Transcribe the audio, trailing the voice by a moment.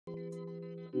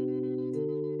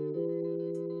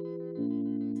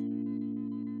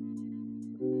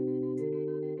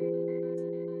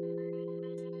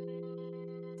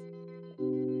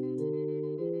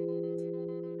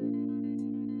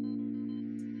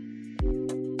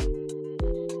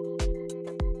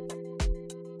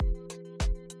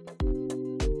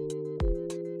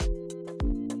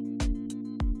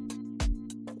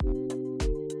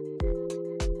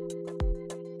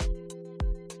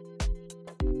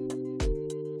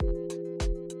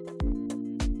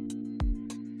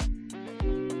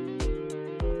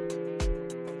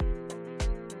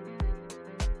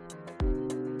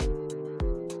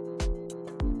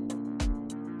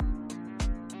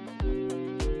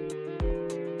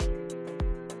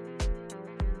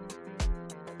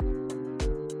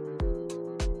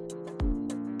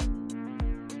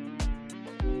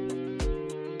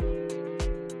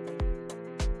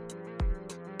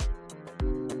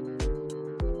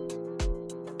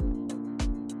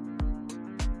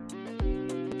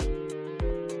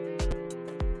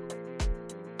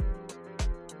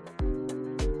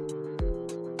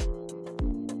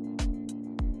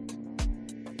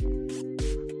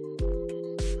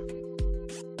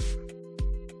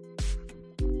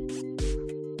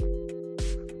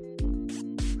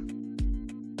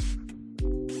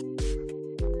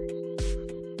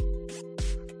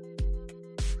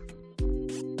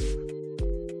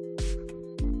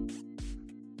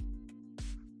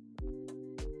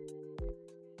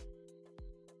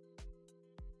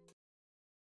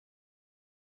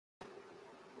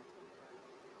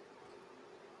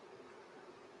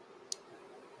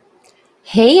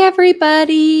Hey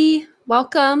everybody,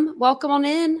 welcome on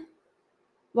in.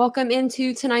 Welcome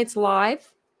into tonight's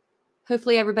live.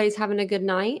 Hopefully everybody's having a good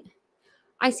night.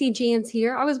 I see Jan's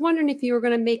here. I was wondering if you were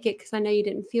going to make it because I know you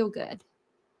didn't feel good.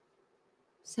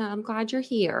 So I'm glad you're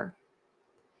here.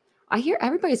 I hear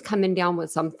everybody's coming down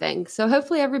with something. So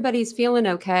hopefully everybody's feeling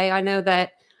okay. I know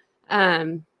that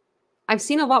I've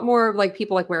seen a lot more like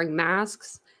people like wearing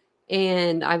masks,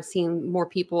 and I've seen more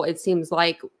people, it seems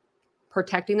like,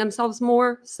 protecting themselves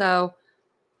more. So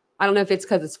I don't know if it's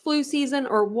because it's flu season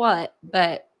or what,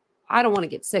 but I don't want to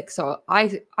get sick. So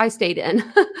I stayed in.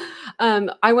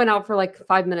 I went out for like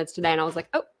 5 minutes today and I was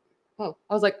like, I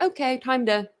was like, okay, time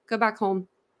to go back home.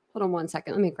 Hold on one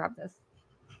second. Let me grab this.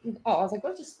 Oh, I was like,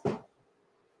 what just...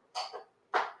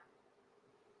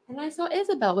 And I saw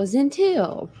Isabel was in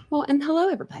too. Well, and hello,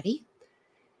 everybody.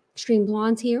 Extreme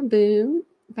Blonde's here. Boom.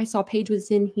 I saw Paige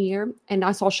was in here. And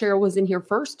I saw Cheryl was in here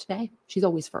first today. She's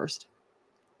always first.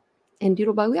 And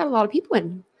Doodlebug, we got a lot of people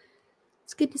in.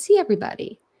 It's good to see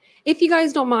everybody. If you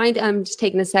guys don't mind, I'm just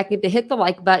taking a second to hit the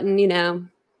like button. You know,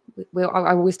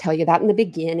 I always tell you that in the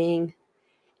beginning.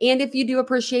 And if you do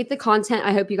appreciate the content,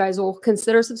 I hope you guys will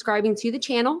consider subscribing to the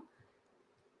channel.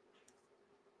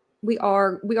 We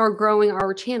are growing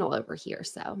our channel over here,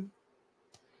 so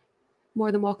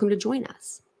more than welcome to join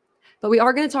us. But we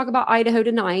are going to talk about Idaho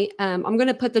tonight. I'm going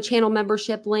to put the channel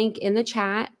membership link in the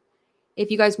chat. If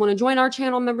you guys want to join our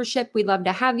channel membership, we'd love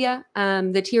to have you.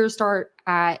 The tiers start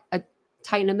at a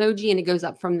Titan emoji and it goes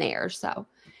up from there. So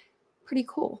pretty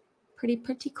cool. Pretty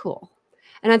cool.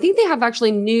 And I think they have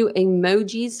actually new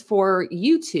emojis for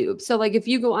YouTube. So like if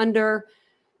you go under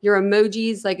your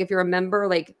emojis, like if you're a member,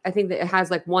 like I think that it has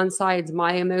like one side's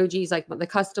my emojis, like the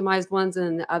customized ones,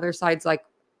 and the other side's like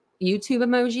YouTube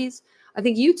emojis. I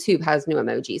think YouTube has new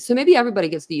emojis. So maybe everybody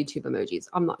gets the YouTube emojis.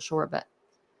 I'm not sure, but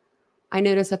I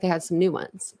noticed that they had some new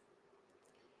ones.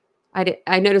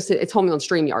 I noticed it told me on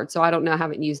StreamYard, so I don't know. I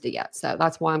haven't used it yet. So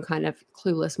that's why I'm kind of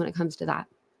clueless when it comes to that.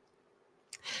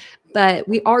 But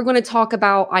we are going to talk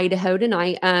about Idaho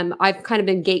tonight. I've kind of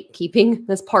been gatekeeping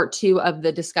this part 2 of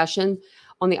the discussion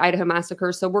on the Idaho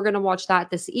Massacre. So we're going to watch that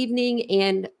this evening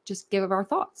and just give our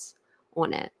thoughts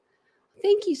on it.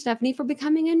 Thank you, Stephanie, for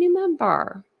becoming a new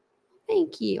member.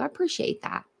 Thank you. I appreciate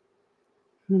that.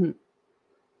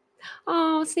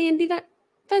 Oh, Sandy,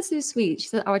 that's so sweet. She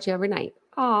said, I watch you every night.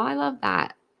 Oh, I love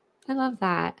that. I love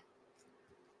that.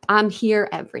 I'm here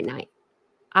every night.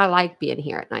 I like being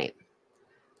here at night.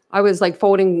 I was like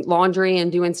folding laundry and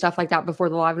doing stuff like that before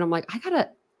the live. And I'm like, I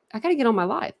gotta get on my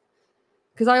live.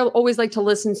 Because I always like to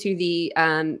listen to the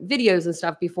videos and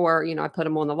stuff before, you know, I put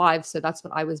them on the live. So that's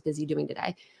what I was busy doing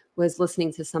today, was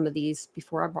listening to some of these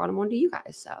before I brought them on to you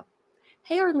guys. So,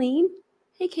 hey, Arlene.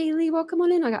 Hey, Kaylee, welcome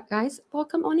on in, guys.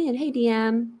 Welcome on in. Hey,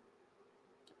 DM.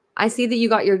 I see that you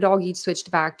got your doggy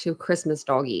switched back to Christmas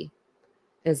doggy,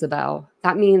 Isabel.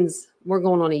 That means we're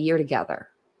going on a year together.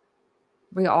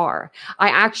 We are. I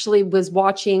actually was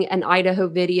watching an Idaho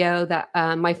video that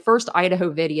my first Idaho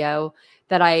video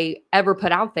that I ever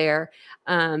put out there,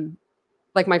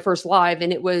 like my first live,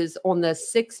 and it was on the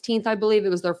 16th, I believe. It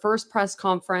was their first press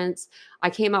conference. I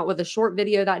came out with a short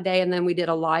video that day, and then we did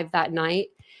a live that night.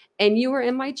 And you were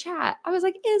in my chat. I was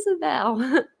like,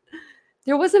 Isabel.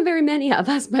 There wasn't very many of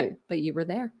us, but you were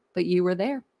there. But you were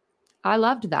there. I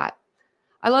loved that.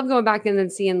 I love going back and then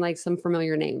seeing like some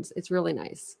familiar names. It's really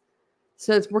nice.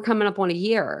 So we're coming up on a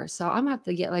year. So I'm going to have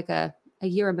to get like a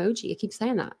year emoji. I keep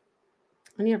saying that.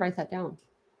 I need to write that down.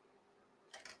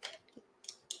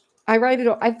 I write it.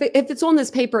 If it's on this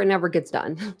paper, it never gets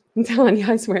done. I'm telling you,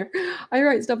 I swear. I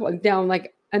write stuff down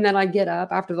like, and then I get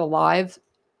up after the live.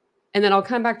 And then I'll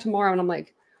come back tomorrow and I'm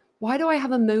like, why do I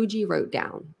have emoji wrote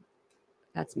down?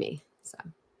 That's me. So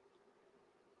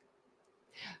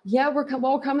yeah, we're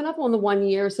coming up on the 1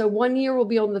 year. So 1 year will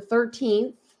be on the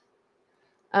 13th.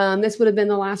 This would have been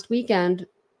the last weekend.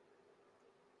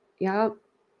 Yeah.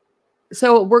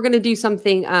 So we're going to do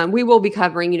something. We will be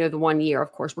covering, you know, the 1 year,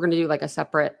 of course. We're going to do like a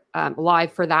separate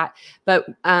live for that. But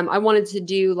I wanted to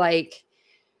do like,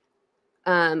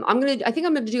 I think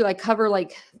I'm going to do like cover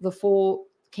like the full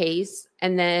case,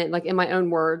 and then like in my own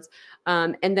words,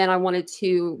 and then I wanted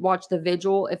to watch the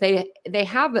vigil. If they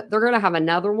have it, they're going to have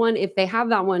another one. If they have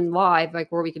that one live,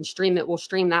 like where we can stream it, we'll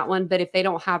stream that one. But if they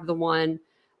don't have the one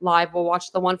live, we'll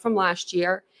watch the one from last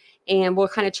year, and we'll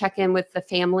kind of check in with the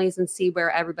families and see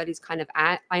where everybody's kind of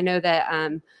at. I know that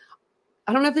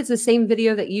I don't know if it's the same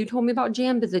video that you told me about,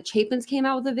 Jam, but the Chapins came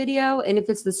out with a video, and if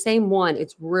it's the same one,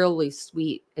 it's really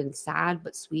sweet and sad,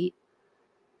 but sweet.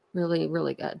 Really,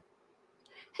 really good.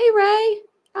 Hey, Ray,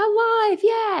 alive.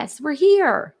 Yes, we're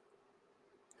here.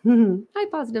 Hi,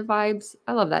 Positive Vibes.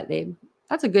 I love that name.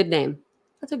 That's a good name.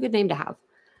 That's a good name to have.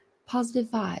 Positive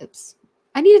Vibes.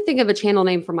 I need to think of a channel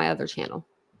name for my other channel.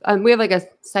 We have like a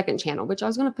second channel, which I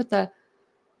was going to put the,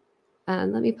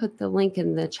 let me put the link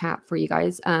in the chat for you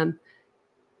guys.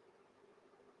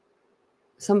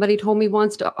 Somebody told me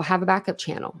once to have a backup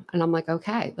channel, and I'm like,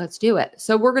 okay, let's do it.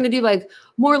 So we're going to do like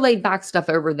more laid back stuff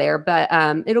over there, but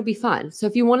it'll be fun. So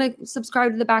if you want to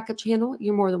subscribe to the backup channel,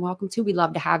 you're more than welcome to. We'd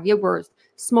love to have you. We're a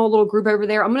small little group over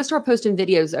there. I'm going to start posting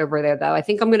videos over there though. I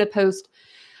think I'm going to post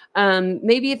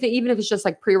maybe even if it's just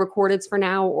like pre-recordeds for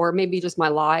now, or maybe just my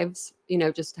lives, you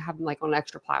know, just to have them like on an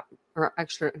extra platform or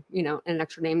extra, you know, an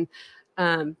extra name,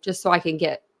 just so I can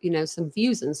get, you know, some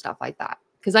views and stuff like that.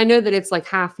 Because I know that it's like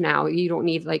half now. You don't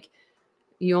need like,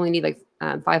 you only need like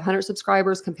 500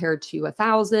 subscribers compared to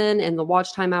 1,000, and the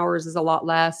watch time hours is a lot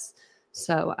less.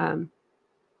 So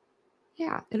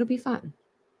yeah, it'll be fun.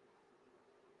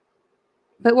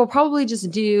 But we'll probably just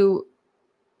do,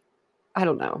 I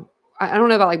don't know. I don't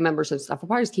know about like membership stuff. We'll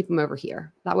probably just keep them over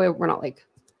here. That way we're not like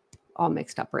all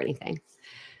mixed up or anything.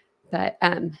 But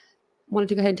wanted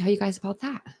to go ahead and tell you guys about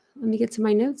that. Let me get to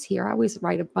my notes here. I always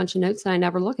write a bunch of notes and I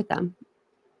never look at them.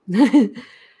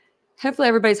 Hopefully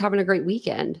everybody's having a great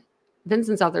weekend.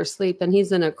 Vincent's out there sleeping.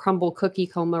 He's in a crumble cookie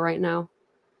coma right now.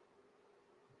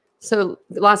 So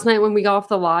last night when we got off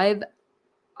the live,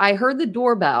 I heard the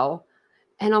doorbell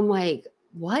and I'm like,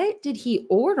 what did he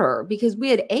order? Because we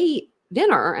had ate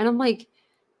dinner and I'm like,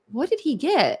 what did he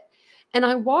get? And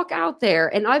I walk out there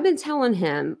and I've been telling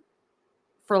him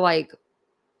for like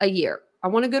a year, I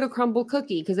want to go to Crumble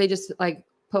Cookie because they just like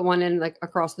put one in like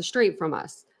across the street from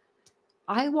us.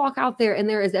 I walk out there and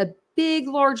there is a big,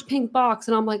 large pink box.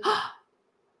 And I'm like, oh,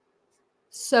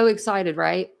 so excited,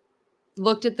 right?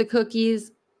 Looked at the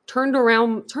cookies, turned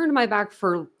around, turned to my back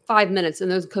for 5 minutes. And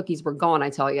those cookies were gone. I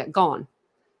tell you, gone.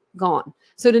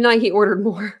 So tonight he ordered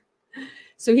more.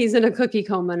 So he's in a cookie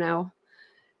coma now.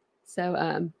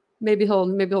 So maybe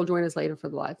he'll join us later for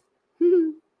the live.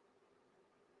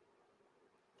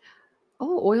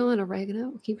 Oh, oil and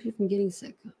oregano keeps you from getting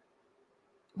sick.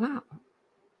 Wow.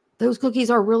 Those cookies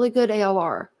are really good,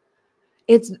 ALR.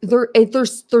 They're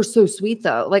so sweet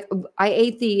though. Like I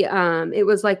ate the it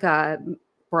was like a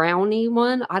brownie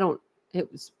one. I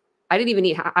didn't even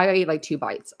eat. I ate like 2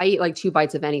 bites. I eat like 2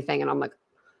 bites of anything, and I'm like,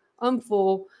 I'm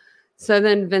full. So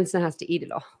then Vincent has to eat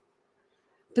it all.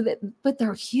 But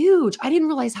they're huge. I didn't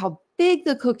realize how big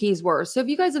the cookies were. So if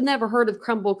you guys have never heard of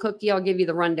Crumble Cookie, I'll give you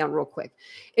the rundown real quick.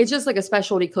 It's just like a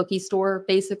specialty cookie store,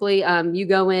 basically. You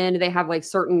go in, they have like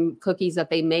certain cookies that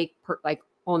they make like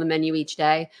on the menu each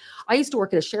day. I used to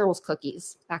work at a Cheryl's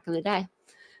Cookies back in the day.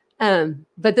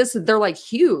 But they're like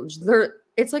huge.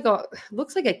 It's like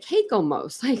looks like a cake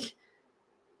almost. Like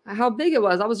how big it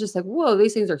was. I was just like, whoa,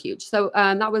 these things are huge. So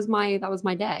that was my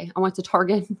day. I went to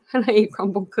Target and I ate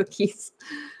Crumble Cookies.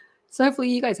 So hopefully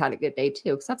you guys had a good day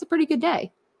too, because that's a pretty good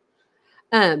day.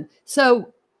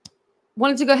 So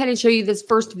wanted to go ahead and show you this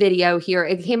first video here.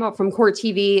 It came out from Court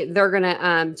TV. They're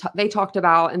gonna they talked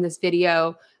about in this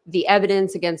video the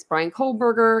evidence against Bryan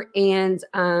Kohberger, and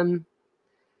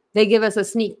they give us a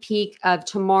sneak peek of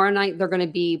tomorrow night. They're going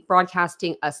to be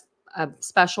broadcasting a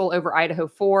special over Idaho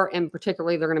 4, and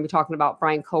particularly they're going to be talking about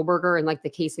Bryan Kohberger and like the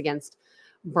case against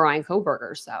Bryan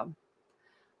Kohberger. So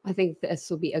I think this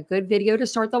will be a good video to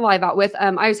start the live out with.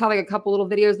 I just have like a couple little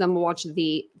videos, then we'll watch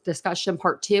the discussion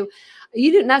part 2.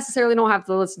 You don't have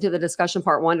to listen to the discussion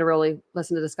part 1 to really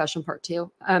listen to discussion part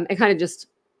 2. It kind of just,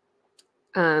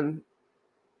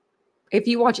 if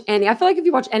you watch any, I feel like if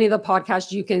you watch any of the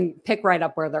podcasts, you can pick right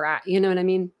up where they're at. You know what I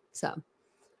mean? So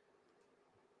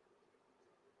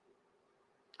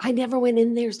I never went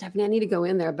in there, Stephanie. I need to go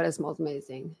in there, but it smells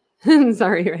amazing.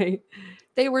 Sorry, right?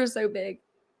 They were so big.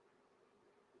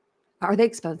 Are they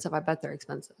expensive? I bet they're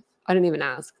expensive. I didn't even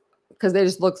ask because they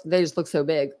just look so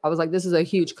big. I was like, this is a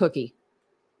huge cookie.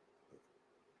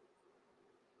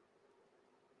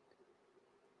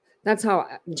 That's how,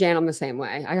 Jan, I'm the same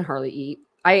way. I can hardly eat.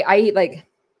 I eat like,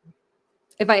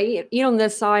 if I eat on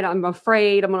this side, I'm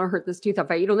afraid I'm going to hurt this tooth. If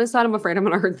I eat on this side, I'm afraid I'm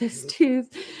going to hurt this tooth.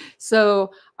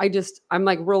 So I'm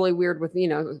like really weird with,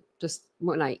 just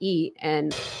when I eat.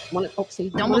 And one of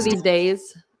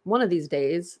these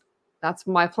days, that's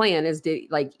my plan, is to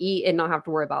like eat and not have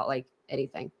to worry about like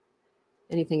anything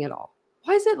at all.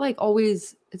 Why is it like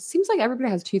always, it seems like everybody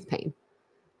has tooth pain.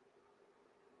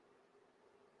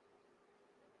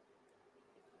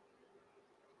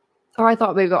 Or I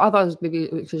thought it was maybe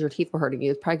because your teeth were hurting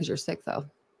you. It's probably because you're sick though.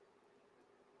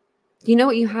 Do you know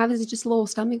what you have? Is it just a little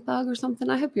stomach bug or something?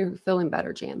 I hope you're feeling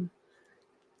better, Jan.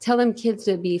 Tell them kids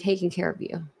to be taking care of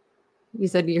you. You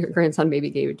said your grandson maybe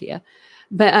gave it to you.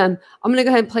 But I'm going to go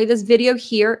ahead and play this video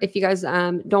here. If you guys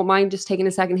don't mind just taking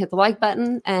a second, hit the like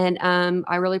button. And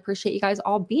I really appreciate you guys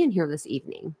all being here this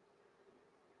evening.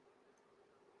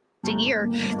 A year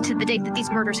to the date that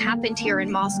these murders happened here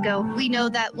in Moscow. We know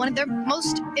that one of the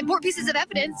most important pieces of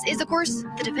evidence is, of course,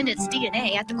 the defendant's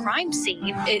DNA at the crime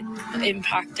scene. It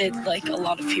impacted like a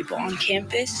lot of people on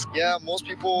campus. Yeah, most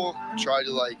people try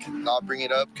to like not bring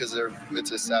it up because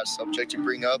it's a sad subject to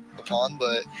bring up upon,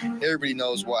 but everybody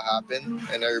knows what happened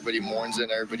and everybody mourns and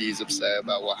everybody's upset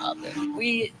about what happened.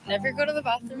 We never go to the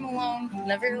bathroom alone,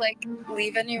 never like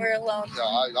leave anywhere alone. No,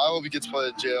 I hope he gets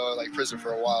put in jail or like prison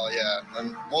for a while, yeah.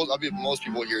 And most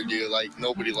people here do, like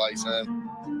nobody likes him.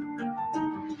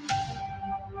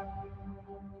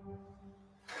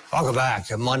 Welcome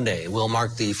back. Monday will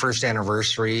mark the first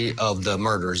anniversary of the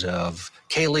murders of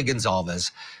Kaylee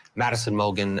Gonzalez, Madison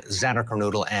Mogan, Xander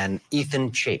Cornoodle, and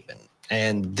Ethan Chapin.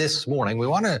 And this morning, we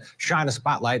want to shine a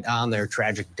spotlight on their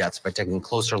tragic deaths by taking a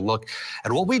closer look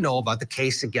at what we know about the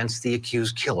case against the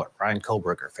accused killer. Bryan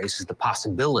Kohberger faces the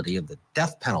possibility of the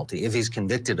death penalty if he's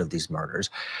convicted of these murders.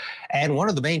 And one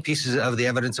of the main pieces of the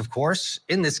evidence, of course,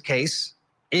 in this case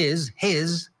is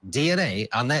his DNA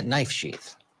on that knife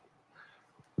sheath.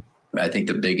 I think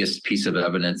the biggest piece of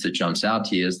evidence that jumps out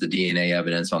to you is the DNA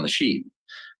evidence on the sheet.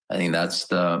 I think that's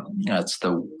the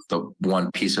one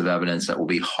piece of evidence that will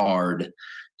be hard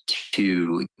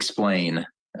to explain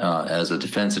as a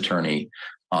defense attorney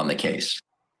on the case.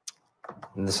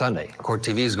 The Sunday, Court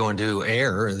TV is going to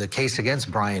air the case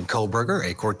against Bryan Kohberger,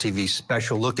 a Court TV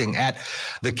special looking at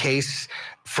the case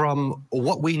from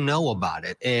what we know about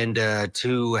it. And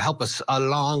to help us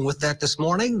along with that this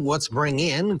morning, let's bring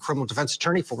in criminal defense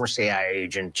attorney, former CIA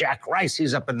agent Jack Rice.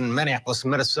 He's up in Minneapolis,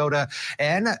 Minnesota,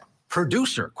 and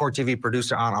producer, Court TV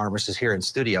producer Anna Armas is here in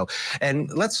studio. And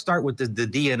let's start with the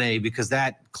DNA, because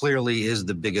that clearly is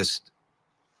the biggest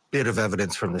bit of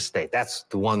evidence from the state. That's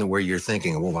the one where you're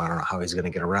thinking, well, I don't know how he's going to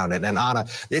get around it. And Anna,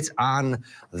 it's on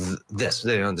this.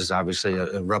 You know, this is obviously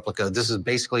a replica. This is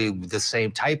basically the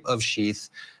same type of sheath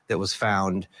that was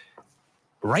found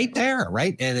right there,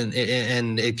 right?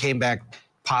 And it came back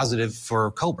positive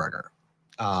for Kohberger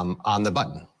on the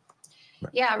button.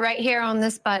 Yeah, right here on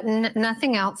this button.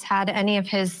 Nothing else had any of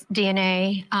his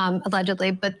DNA,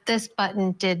 allegedly, but this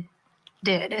button did.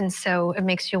 And so it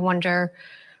makes you wonder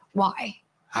why.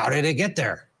 How did it get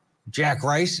there? Jack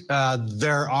Rice,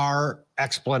 there are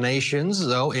explanations,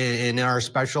 though, in our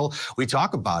special. We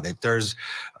talk about it. There's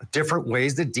different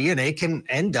ways that DNA can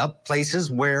end up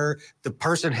places where the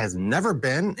person has never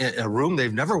been, in a room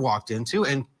they've never walked into,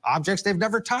 and objects they've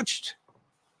never touched.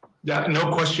 Yeah,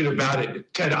 no question about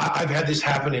it. Ted, I've had this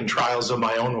happen in trials of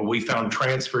my own where we found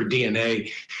transferred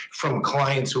DNA from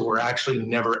clients who were actually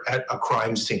never at a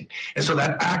crime scene. And so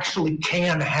that actually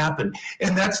can happen.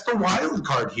 And that's the wild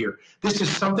card here. This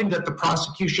is something that the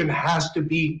prosecution has to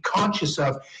be conscious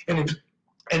of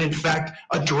and in fact,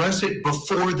 address it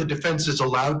before the defense is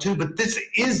allowed to. But this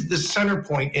is the center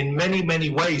point in many, many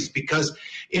ways, because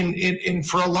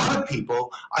for a lot of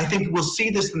people, I think we'll see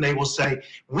this and they will say,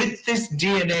 with this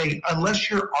DNA, unless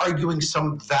you're arguing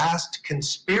some vast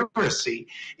conspiracy,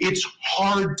 it's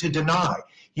hard to deny.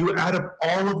 You add up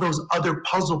all of those other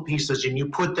puzzle pieces and you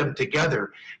put them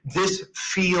together, this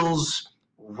feels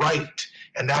right.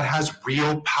 And that has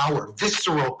real power,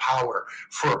 visceral power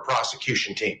for a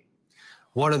prosecution team.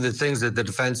 One of the things that the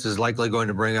defense is likely going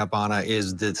to bring up, Anna,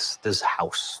 is this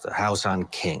house, the house on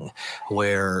King,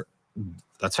 where,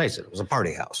 let's face it, it was a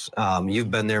party house. You've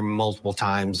been there multiple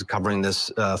times covering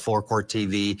this for Court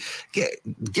TV.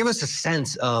 Give us a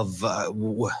sense of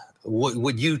what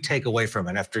would you take away from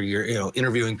it after you're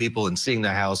interviewing people and seeing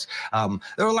the house.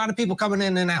 There were a lot of people coming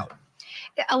in and out.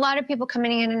 A lot of people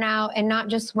coming in and out, and not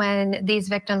just when these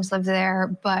victims lived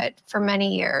there, but for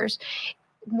many years.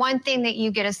 One thing that you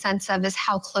get a sense of is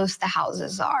how close the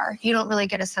houses are. You don't really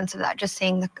get a sense of that just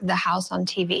seeing the house on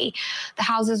TV. The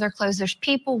houses are close. There's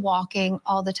people walking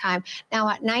all the time. Now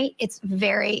at night, it's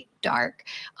very dark.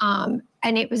 And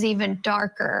it was even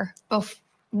darker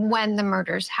when the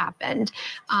murders happened.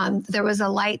 There was a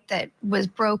light that was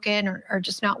broken or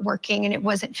just not working, and it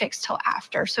wasn't fixed till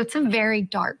after. So it's a very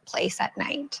dark place at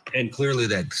night. And clearly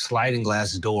that sliding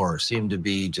glass door seemed to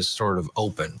be just sort of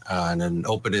open, and an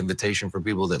open invitation for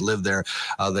people that live there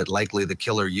that likely the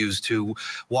killer used to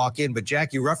walk in. But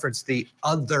Jack, you referenced the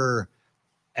other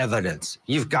evidence.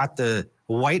 You've got the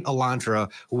white Elantra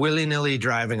willy-nilly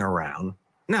driving around.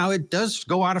 Now, it does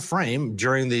go out of frame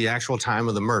during the actual time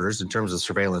of the murders in terms of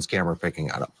surveillance camera picking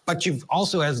it up. But you've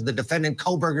also has the defendant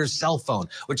Kohberger's cell phone,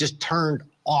 which is turned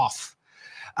off.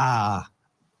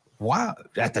 Wow,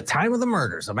 at the time of the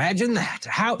murders, imagine that.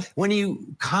 How, when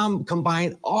you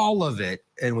combine all of it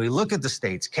and we look at the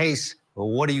state's case,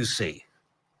 well, what do you see?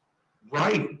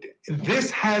 Right. This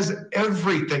has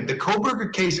everything. The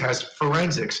Kohberger case has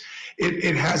forensics.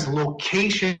 It has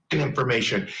location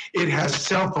information. It has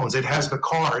cell phones. It has the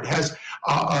car. It has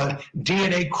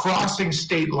DNA crossing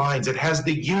state lines. It has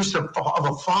the use of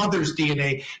a father's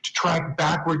DNA to track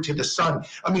backward to the son.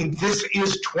 I mean, this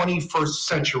is 21st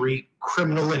century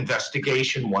criminal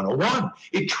investigation 101.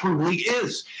 It truly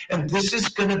is. And this is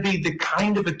going to be the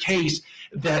kind of a case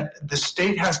that the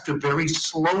state has to very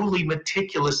slowly,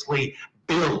 meticulously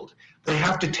build. They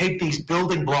have to take these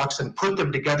building blocks and put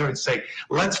them together and say,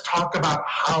 let's talk about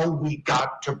how we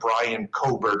got to Brian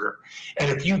Kohberger. And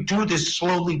if you do this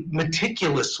slowly,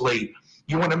 meticulously,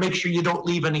 you want to make sure you don't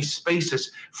leave any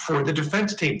spaces for the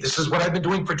defense team. This is what I've been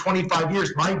doing for 25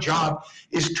 years. My job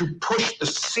is to push the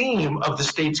seam of the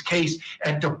state's case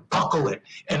and to buckle it.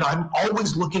 And I'm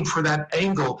always looking for that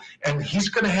angle. And he's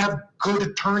going to have good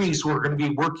attorneys who are going to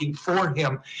be working for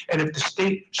him. And if the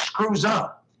state screws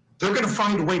up, they're going to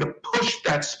find a way to push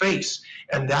that space.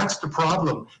 And that's the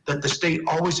problem that the state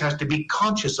always has to be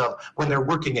conscious of when they're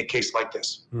working a case like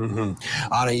this. Mm-hmm.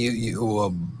 Anna,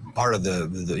 you part of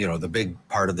the big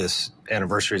part of this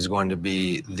anniversary is going to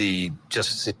be the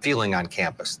just feeling on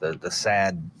campus, the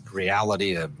sad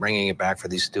reality of bringing it back for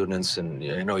these students. And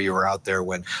you know, you were out there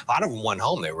when a lot of them went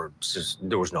home.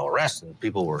 There was no arrest and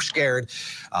people were scared.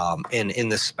 And in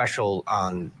the special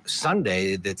on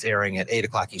Sunday that's airing at 8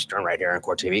 o'clock Eastern right here on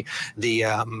Court TV, we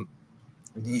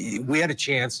had a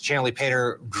chance. Chanley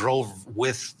Painter drove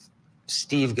with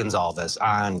Steve Gonzalez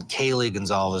on Kaylee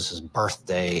Gonzalez's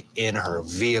birthday in her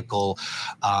vehicle.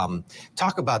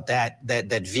 Talk about that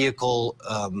vehicle.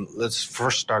 Let's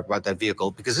first talk about that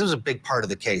vehicle because it was a big part of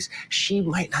the case. She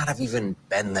might not have even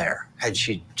been there had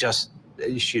she just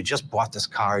bought this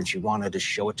car and she wanted to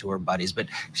show it to her buddies, but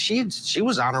she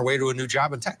was on her way to a new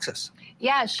job in Texas.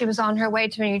 Yeah, she was on her way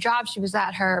to a new job. She was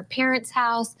at her parents'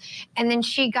 house, and then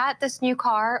she got this new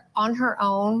car on her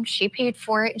own. She paid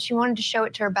for it, and she wanted to show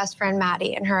it to her best friend,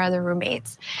 Maddie, and her other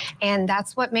roommates. And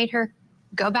that's what made her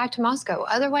go back to Moscow.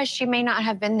 Otherwise, she may not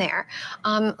have been there.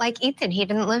 Like Ethan, he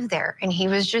didn't live there, and he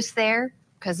was just there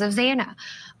because of Xana.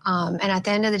 And at the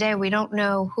end of the day, we don't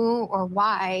know who or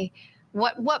why,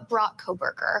 what brought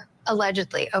Kohberger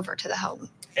allegedly over to the home.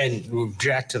 And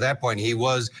Jack, to that point,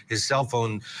 his cell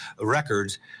phone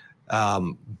records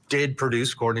did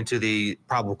produce, according to the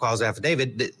probable cause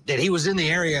affidavit, that he was in the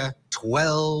area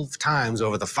 12 times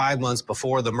over the 5 months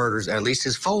before the murders. At least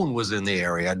his phone was in the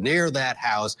area near that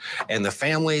house. And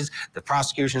the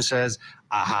prosecution says,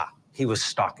 aha, he was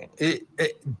stalking.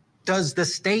 Does the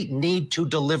state need to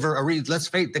deliver let's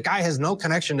face it, the guy has no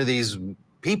connection to these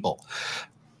people.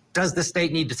 Does the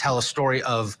state need to tell a story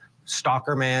of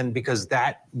stalker man, because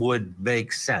that would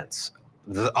make sense?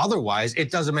 Otherwise,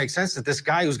 it doesn't make sense that this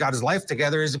guy who's got his life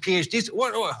together is a PhD.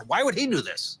 Why would he do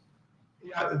this?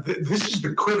 Yeah, this is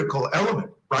the critical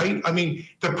element, right? I mean,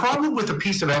 the problem with a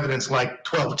piece of evidence like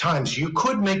 12 times, you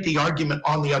could make the argument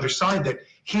on the other side that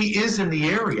he is in the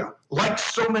area, like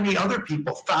so many other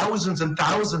people. Thousands and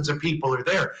thousands of people are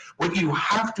there. What you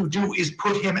have to do is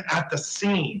put him at the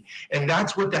scene. And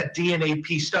that's what that DNA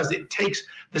piece does. It takes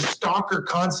the stalker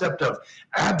concept of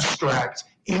abstract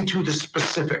into the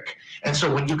specific. And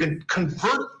so when you can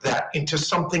convert that into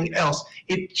something else,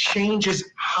 it changes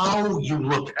how you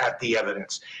look at the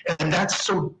evidence. And that's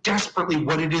so desperately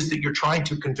what it is that you're trying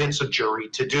to convince a jury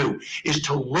to do, is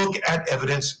to look at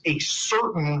evidence a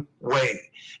certain way.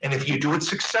 And if you do it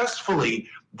successfully,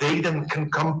 they then can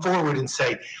come forward and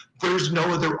say, there's no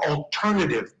other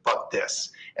alternative but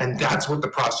this. And that's what the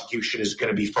prosecution is going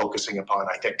to be focusing upon,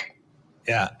 I think.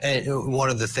 Yeah, and one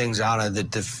of the things, Anna,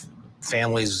 that the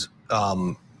families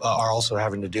are also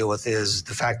having to deal with is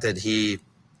the fact that he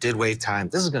did waive time.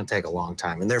 This is going to take a long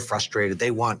time, and they're frustrated.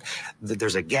 They want,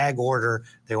 there's a gag order.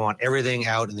 They want everything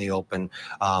out in the open,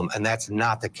 and that's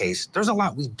not the case. There's a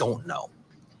lot we don't know.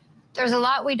 There's a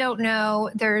lot we don't know.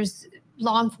 There's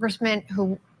law enforcement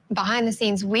who, behind the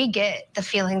scenes, we get the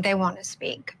feeling they want to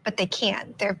speak, but they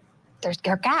can't. They're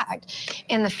gagged.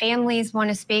 And the families want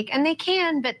to speak, and they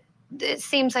can, but it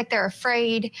seems like they're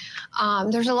afraid.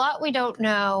 There's a lot we don't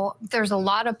know. There's a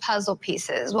lot of puzzle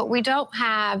pieces. What we don't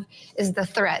have is the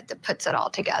thread that puts it all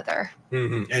together.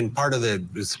 Mm-hmm. And part of the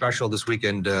special this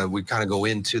weekend, we kind of go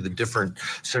into the different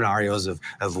scenarios of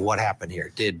what happened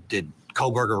here. Did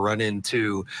Kohlberger run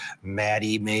into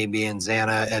Maddie, maybe, and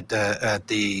Xana at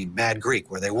the Mad Greek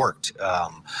where they worked?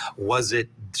 Was it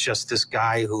just this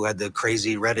guy who had the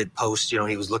crazy Reddit post? You know,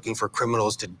 he was looking for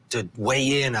criminals to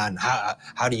weigh in on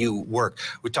how do you work.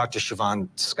 We talked to Siobhan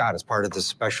Scott as part of this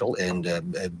special, and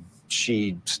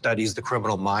she studies the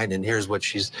criminal mind, and here's what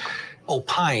she's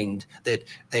opined, that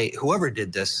whoever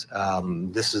did this,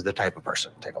 this is the type of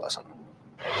person. Take a listen.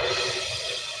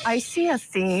 I see a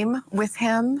theme with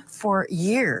him for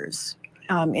years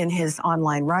in his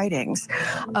online writings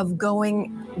of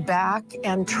going back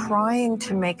and trying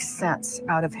to make sense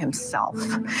out of himself.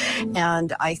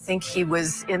 And I think he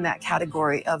was in that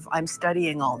category of, I'm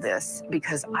studying all this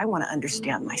because I want to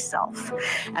understand myself.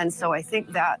 And so I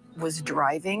think that was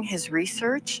driving his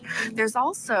research. There's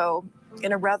also,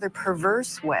 in a rather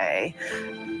perverse way,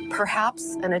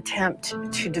 perhaps an attempt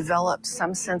to develop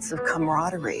some sense of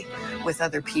camaraderie with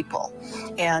other people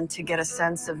and to get a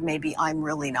sense of maybe I'm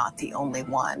really not the only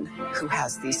one who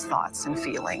has these thoughts and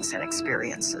feelings and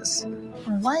experiences.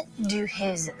 What do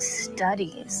his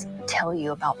studies tell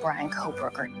you about Bryan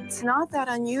Kohberger? It's not that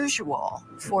unusual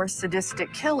for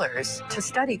sadistic killers to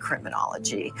study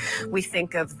criminology. We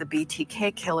think of the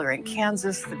BTK killer in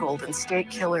Kansas, the Golden State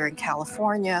killer in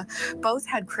California. Both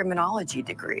had criminology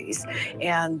degrees,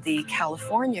 and the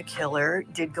California killer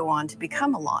did go on to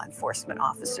become a law enforcement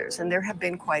officer, and there have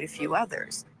been quite a few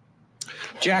others.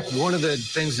 Jack, one of the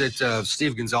things that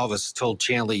Steve Gonzalez told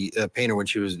Chanley Painter when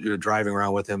she was driving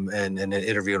around with him and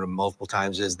interviewed him multiple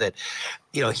times is that,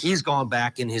 you know, he's gone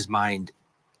back in his mind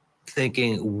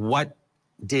thinking, what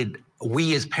did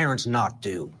we as parents not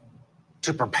do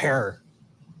to prepare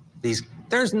these?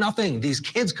 There's nothing these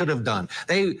kids could have done.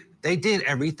 They did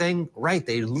everything right.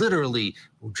 They literally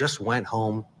just went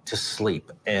home to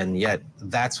sleep. And yet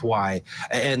that's why,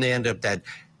 and they end up that.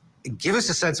 Give us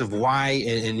a sense of why,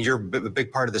 and you're a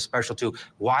big part of the special too,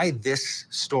 why this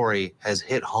story has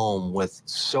hit home with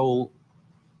so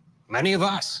many of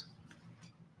us.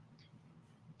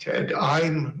 Ted,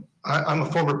 I'm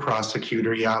a former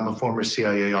prosecutor. Yeah, I'm a former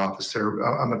CIA officer.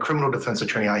 I'm a criminal defense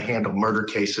attorney. I handle murder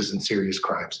cases and serious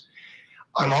crimes.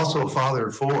 I'm also a father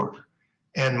of 4.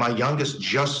 And my youngest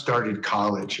just started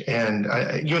college, and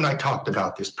you and I talked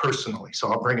about this personally, so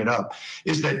I'll bring it up,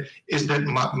 is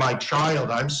that my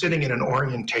child, I'm sitting in an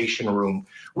orientation room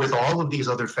with all of these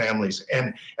other families,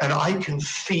 and I can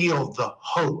feel the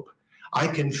hope. I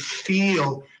can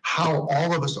feel how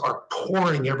all of us are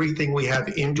pouring everything we have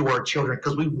into our children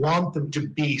because we want them to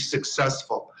be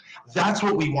successful. That's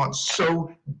what we want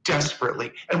so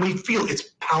desperately, and we feel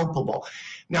it's palpable.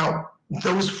 Now,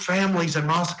 those families in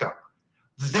Moscow,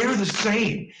 they're the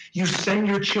same. You send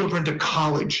your children to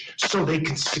college so they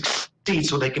can succeed,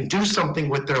 so they can do something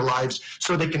with their lives,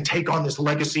 so they can take on this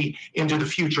legacy into the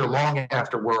future long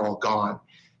after we're all gone.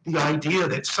 The idea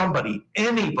that somebody,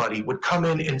 anybody would come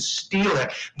in and steal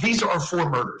that. These are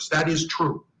 4 murders. That is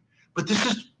true. But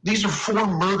these are 4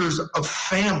 murders of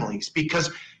families, because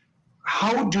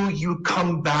how do you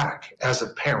come back as a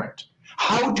parent?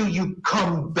 How do you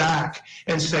come back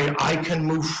and say, I can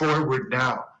move forward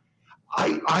now?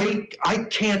 I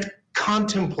can't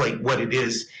contemplate what it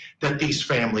is that these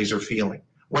families are feeling,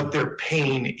 what their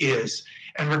pain is.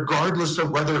 And regardless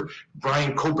of whether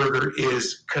Bryan Kohberger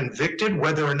is convicted,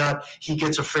 whether or not he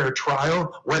gets a fair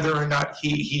trial, whether or not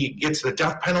he gets the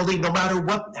death penalty, no matter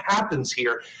what happens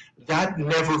here, that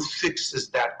never fixes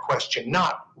that question,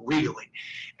 not really.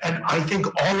 And I think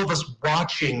all of us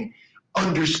watching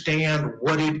understand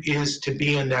what it is to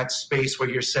be in that space where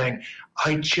you're saying,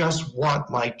 I just want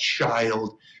my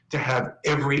child to have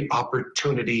every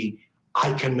opportunity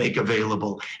I can make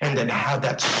available, and then have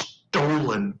that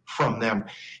stolen from them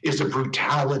is a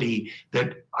brutality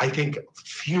that I think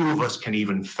few of us can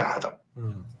even fathom.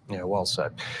 Yeah, well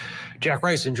said. Jack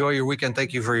Rice, enjoy your weekend.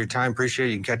 Thank you for your time. Appreciate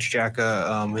it. You can catch Jack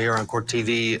here on Court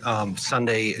TV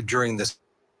Sunday during this.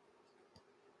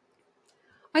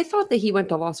 I thought that he went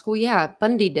to law school. Yeah,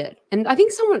 Bundy did. And I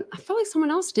feel like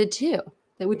someone else did too.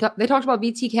 They talked about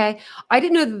BTK. I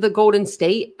didn't know that the Golden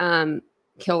State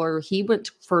killer, he went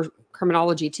for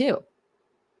criminology too.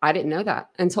 I didn't know that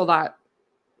until that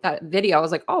video. I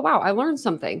was like, oh, wow, I learned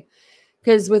something.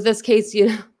 Because with this case, you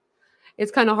know,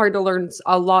 it's kind of hard to learn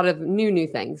a lot of new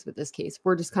things with this case.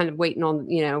 We're just kind of waiting on,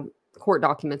 you know, court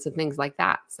documents and things like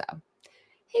that. So,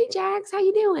 hey, Jax, how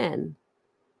you doing?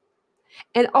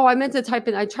 And oh, I meant to type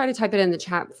in, I try to type it in the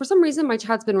chat. For some reason, my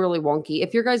chat's been really wonky.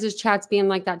 If your guys' chat's being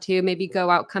like that too, maybe go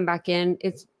out, come back in.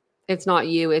 It's not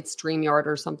you, it's StreamYard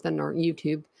or something, or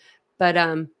YouTube. But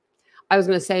I was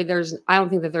going to say I don't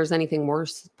think that there's anything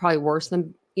worse, probably worse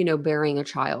than, you know, burying a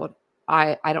child.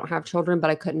 I don't have children, but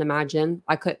I couldn't imagine.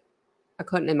 I I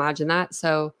couldn't imagine that.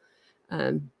 So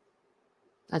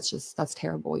that's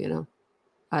terrible, you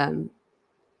know.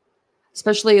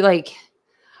 Especially like,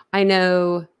 I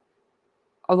know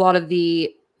a lot of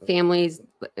the families,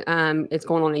 it's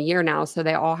going on a year now. So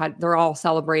they're all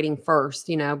celebrating first,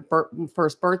 you know,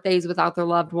 first birthdays without their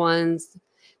loved ones.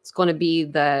 It's going to be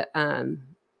the, I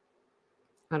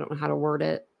don't know how to word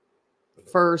it,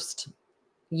 first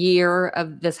year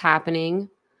of this happening.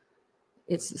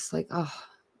 It's just like, oh.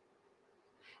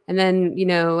 And then, you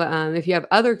know, if you have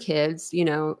other kids, you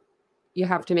know, you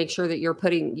have to make sure that you're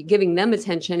giving them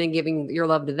attention and giving your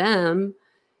love to them.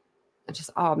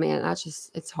 Oh man,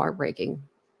 it's heartbreaking.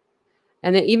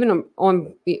 And then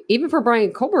even for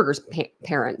Brian Kohlberger's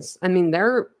parents, I mean,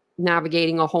 they're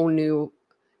navigating a whole new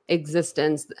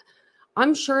existence.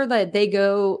 I'm sure that they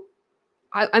go,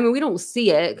 I mean, we don't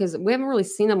see it because we haven't really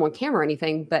seen them on camera or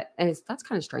anything, but that's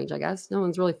kind of strange, I guess. No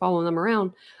one's really following them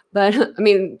around. But I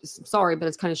mean, sorry, but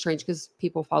it's kind of strange because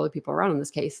people follow people around in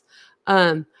this case.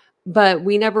 But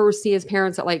we never see his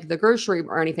parents at like the grocery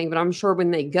or anything. But I'm sure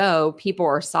when they go, people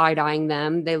are side-eyeing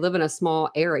them. They live in a small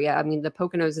area. I mean, the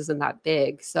Poconos isn't that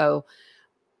big. So,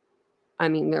 I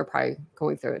mean, they're probably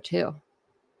going through it too.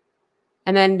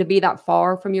 And then to be that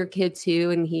far from your kid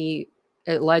too, and he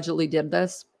allegedly did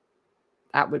this,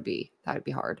 that would be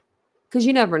hard. Because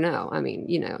you never know. I mean,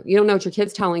 you know, you don't know what your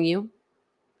kid's telling you.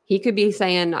 He could be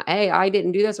saying, hey, I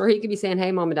didn't do this. Or he could be saying,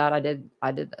 hey, mom and dad,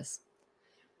 I did this.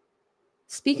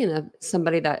 Speaking of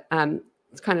somebody that,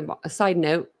 it's kind of a side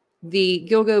note, the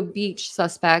Gilgo Beach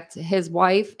suspect, his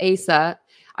wife, Asa,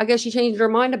 I guess she changed her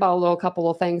mind about a couple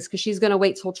of things because she's going to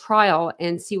wait till trial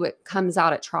and see what comes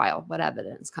out at trial, what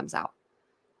evidence comes out.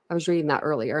 I was reading that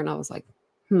earlier and I was like,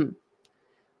 let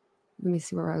me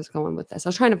see where I was going with this. I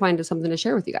was trying to find something to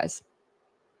share with you guys.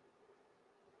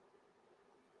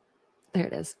 There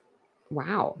it is.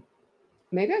 Wow.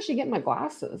 Maybe I should get my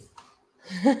glasses.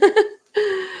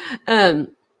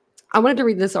 I wanted to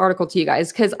read this article to you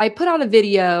guys because I put out a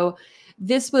video.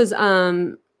 This was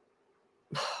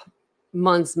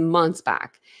months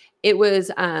back. It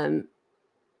was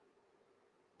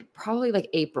probably like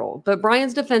April. But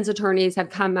Brian's defense attorneys had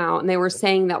come out and they were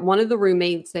saying that one of the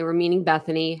roommates, they were meaning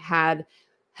Bethany,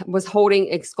 was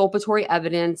holding exculpatory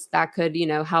evidence that could, you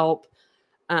know, help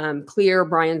clear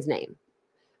Brian's name.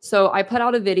 So I put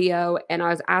out a video and I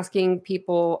was asking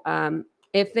people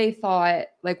if they thought,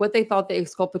 like what they thought the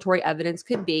exculpatory evidence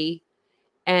could be.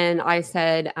 And I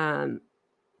said,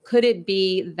 could it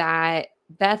be that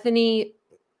Bethany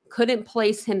couldn't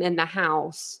place him in the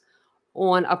house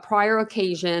on a prior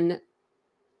occasion,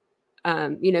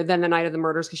 you know, than the night of the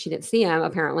murders because she didn't see him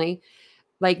apparently,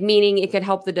 like meaning it could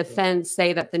help the defense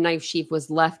say that the knife sheath was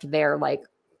left there like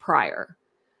prior.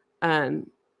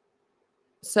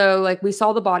 So like we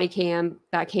saw the body cam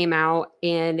that came out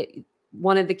and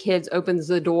one of the kids opens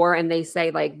the door and they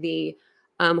say like the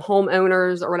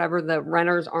homeowners or whatever, the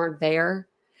renters aren't there.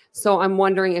 So I'm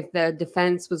wondering if the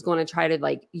defense was going to try to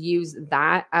like use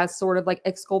that as sort of like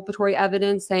exculpatory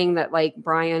evidence, saying that like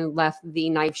Brian left the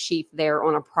knife sheath there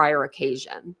on a prior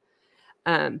occasion.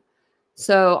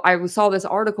 So I saw this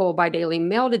article by Daily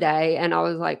Mail today and I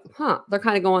was like, they're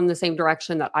kind of going the same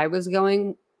direction that I was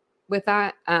going with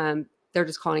that. They're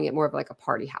just calling it more of like a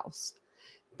party house.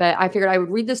 But I figured I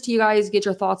would read this to you guys, get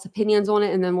your thoughts, opinions on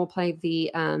it, and then we'll play the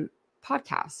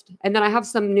podcast. And then I have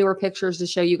some newer pictures to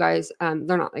show you guys.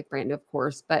 They're not like brand new, of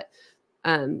course, but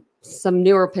some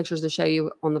newer pictures to show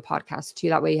you on the podcast too.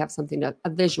 That way you have something a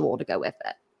visual to go with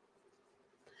it.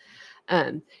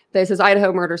 But it says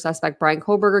Idaho murder suspect Brian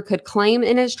Kohlberger could claim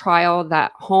in his trial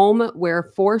that home where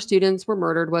 4 students were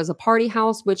murdered was a party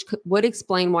house, which would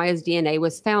explain why his DNA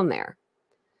was found there.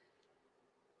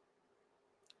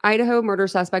 Idaho murder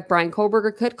suspect Brian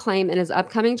Kohlberger could claim in his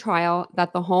upcoming trial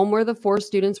that the home where the 4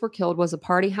 students were killed was a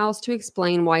party house to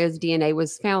explain why his DNA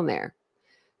was found there.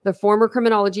 The former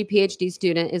criminology PhD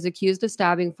student is accused of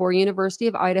stabbing 4 University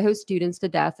of Idaho students to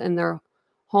death in their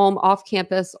home off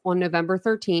campus on November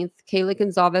 13th. Kaylee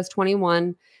Gonzalez,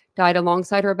 21, died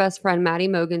alongside her best friend, Maddie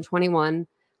Mogan, 21,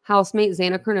 housemate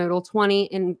Xana Kernodle,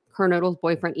 20, and Kernodle's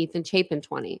boyfriend, Ethan Chapin,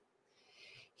 20.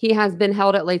 He has been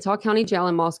held at Latah County Jail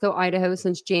in Moscow, Idaho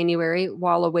since January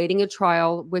while awaiting a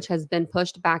trial, which has been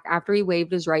pushed back after he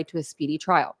waived his right to a speedy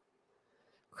trial.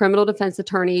 Criminal defense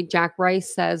attorney Jack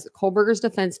Rice says Kohlberger's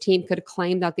defense team could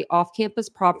claim that the off-campus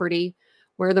property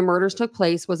where the murders took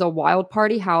place was a wild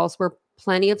party house where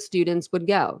plenty of students would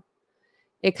go.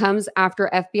 It comes after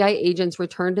FBI agents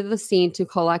returned to the scene to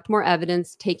collect more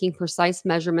evidence, taking precise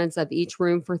measurements of each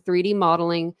room for 3D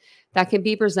modeling that can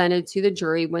be presented to the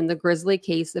jury when the grisly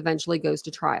case eventually goes to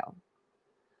trial.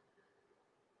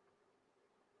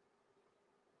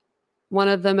 one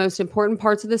of the most important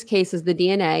parts of this case is the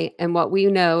DNA. And what we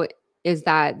know is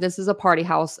that this is a party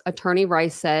house, Attorney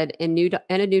Rice said in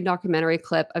a new documentary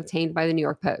clip obtained by the New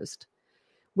York Post.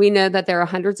 We know that there are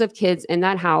hundreds of kids in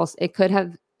that house. It could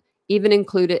have even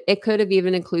included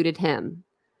him.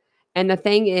 And the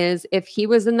thing is, if he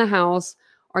was in the house,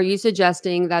 are you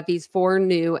suggesting that these 4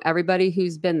 knew everybody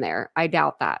who's been there? I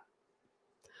doubt that.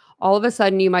 All of a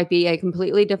sudden, you might have a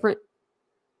completely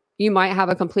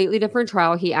different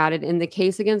trial, he added, in the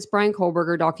case against Brian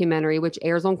Kohlberger documentary, which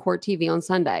airs on Court TV on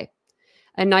Sunday.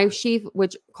 A knife sheath,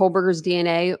 which Kohlberger's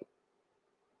DNA.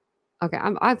 Okay,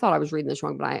 I thought I was reading this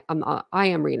wrong, but I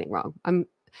am reading it wrong.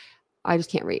 I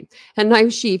just can't read. A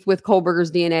knife sheath with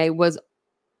Kohlberger's DNA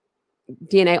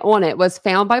on it was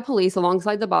found by police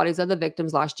alongside the bodies of the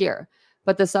victims last year.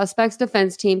 But the suspect's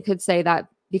defense team could say that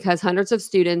because hundreds of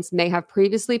students may have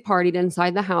previously partied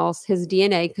inside the house, his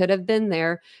DNA could have been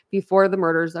there before the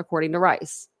murders, according to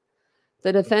Rice.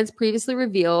 The defense previously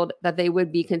revealed that they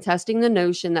would be contesting the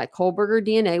notion that Kohlberger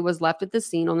DNA was left at the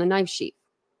scene on the knife sheath.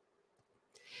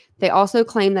 They also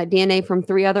claimed that DNA from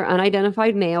 3 other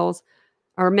unidentified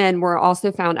men were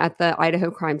also found at the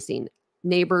Idaho crime scene.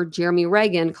 Neighbor Jeremy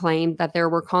Reagan claimed that there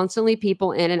were constantly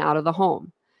people in and out of the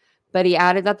home, but he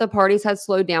added that the parties had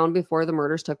slowed down before the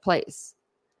murders took place.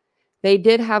 They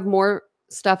did have more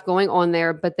stuff going on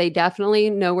there, but they definitely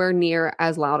nowhere near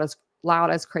as loud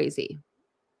as crazy.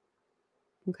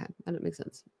 Okay, that doesn't make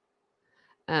sense.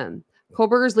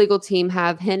 Kohlberger's legal team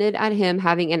have hinted at him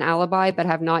having an alibi, but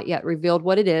have not yet revealed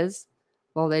what it is.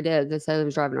 Well, they did. They said he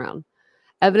was driving around.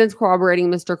 Evidence corroborating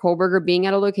Mr. Kohlberger being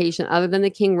at a location other than the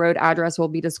King Road address will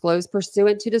be disclosed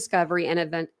pursuant to discovery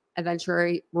and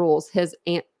evidentiary rules, his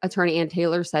attorney Ann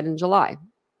Taylor said in July.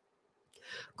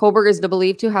 Kohlberger is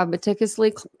believed to have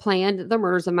meticulously planned the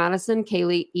murders of Madison,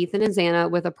 Kaylee, Ethan, and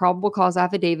Xana, with a probable cause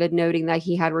affidavit noting that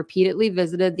he had repeatedly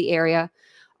visited the area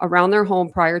around their home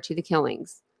prior to the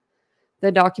killings.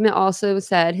 The document also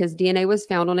said his DNA was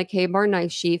found on a K-bar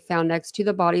knife sheath found next to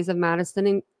the bodies of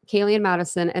Kaylee and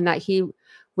Madison, and that he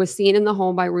was seen in the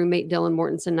home by roommate Dylan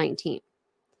Mortensen, 19.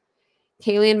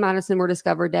 Kaylee and Madison were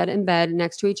discovered dead in bed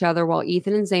next to each other, while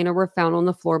Ethan and Xana were found on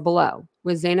the floor below,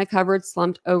 with Xana covered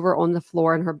slumped over on the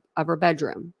floor of her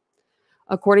bedroom.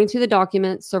 According to the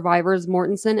document, survivors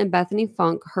Mortensen and Bethany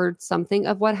Funk heard something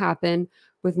of what happened,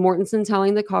 with Mortensen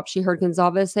telling the cops she heard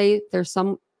Gonzalez say, "There's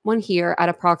someone here," at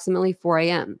approximately 4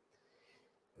 a.m.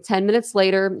 10 minutes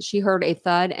later, she heard a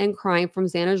thud and crying from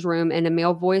Xana's room and a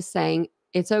male voice saying,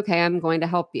 "It's okay, I'm going to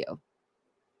help you."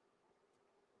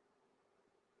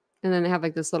 And then they have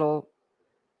like this little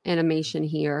animation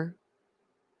here.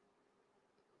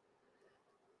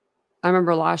 I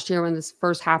remember last year when this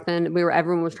first happened,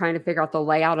 everyone was trying to figure out the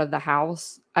layout of the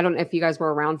house. I don't know if you guys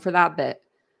were around for that, but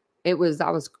that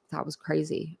was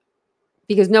crazy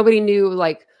because nobody knew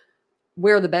like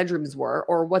where the bedrooms were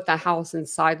or what the house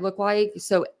inside looked like.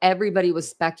 So everybody was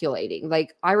speculating.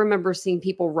 Like I remember seeing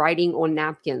people writing on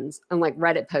napkins on like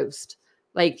Reddit posts.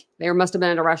 Like they must have been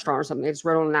at a restaurant or something. They just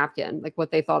wrote on a napkin, like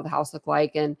what they thought the house looked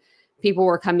like. And people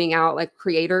were coming out, like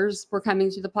creators were coming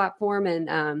to the platform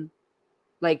and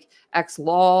like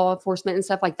ex-law enforcement and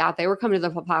stuff like that. They were coming to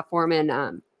the platform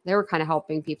and they were kind of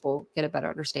helping people get a better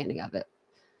understanding of it.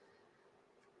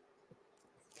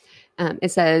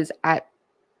 It says at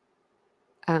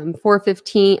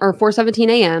 4:17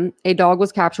 a.m., a dog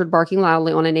was captured barking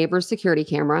loudly on a neighbor's security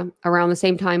camera. Around the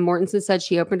same time, Mortensen said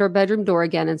she opened her bedroom door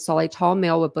again and saw a tall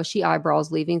male with bushy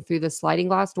eyebrows leaving through the sliding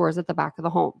glass doors at the back of the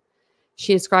home.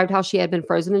 She described how she had been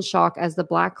frozen in shock as the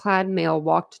black-clad male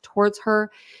walked towards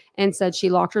her and said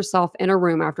she locked herself in her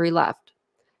room after he left.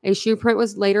 A shoe print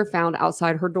was later found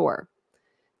outside her door.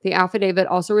 The affidavit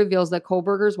also reveals that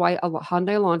Kohlberger's white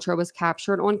Hyundai Elantra was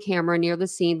captured on camera near the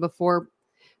scene before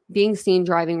being seen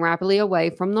driving rapidly away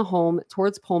from the home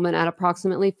towards Pullman at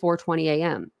approximately 4:20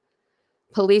 a.m.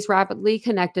 Police rapidly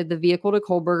connected the vehicle to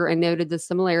Kohlberger and noted the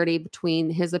similarity between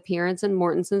his appearance and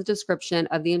Mortensen's description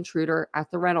of the intruder at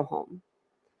the rental home.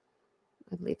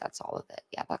 I believe that's all of it.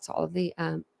 Yeah, that's all of the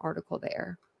article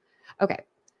there. Okay.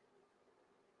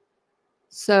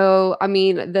 So, I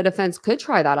mean, the defense could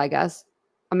try that, I guess.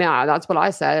 I mean, that's what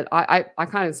I said. I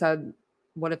kind of said,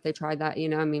 what if they tried that? You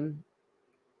know, I mean,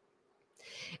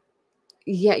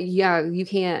 yeah, you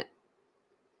can't.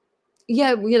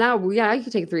 Yeah, you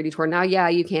can take a 3D tour now. Yeah,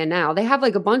 you can now. They have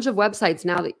like a bunch of websites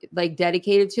now that like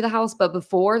dedicated to the house, but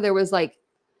before there was like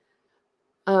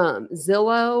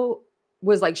Zillow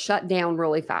was like shut down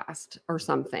really fast or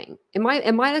something. It might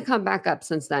have come back up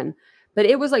since then, but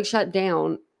it was like shut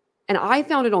down. And I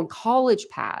found it on College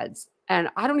Pads, and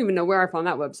I don't even know where I found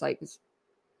that website because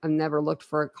I've never looked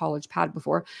for a college pad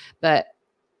before, but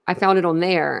I found it on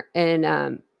there,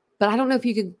 and but I don't know if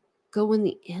you could go in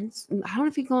the I don't know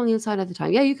if you could go on the inside at the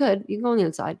time. Yeah, you could. You can go on the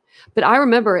inside. But I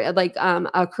remember like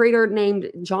a creator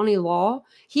named Johnny Law,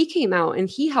 he came out and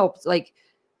he helped like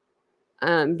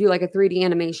do like a 3D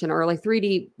animation or like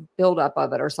 3D buildup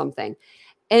of it or something.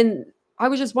 And I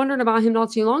was just wondering about him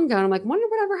not too long ago. And I'm like, wonder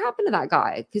whatever happened to that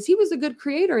guy, because he was a good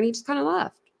creator and he just kind of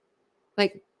left.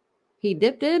 Like he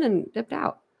dipped in and dipped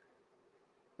out.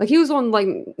 Like he was on like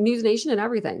News Nation and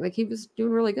everything. Like he was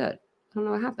doing really good. I don't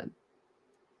know what happened.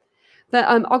 But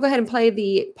I'll go ahead and play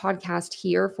the podcast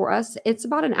here for us. It's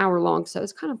about an hour long, so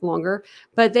it's kind of longer.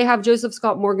 But they have Joseph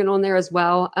Scott Morgan on there as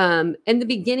well. In the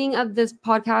beginning of this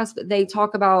podcast, they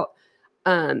talk about,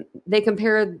 they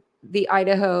compare the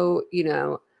Idaho,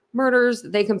 murders.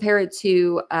 They compare it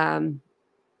to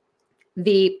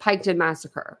the Piketon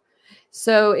Massacre.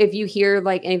 So if you hear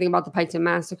like anything about the Piketon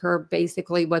Massacre,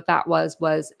 basically what that was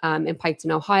in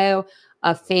Piketon, Ohio,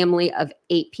 a family of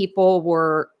 8 people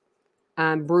were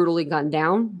brutally gunned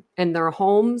down in their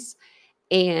homes,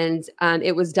 and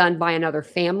it was done by another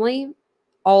family,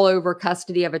 all over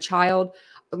custody of a child.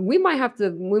 We might have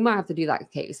to do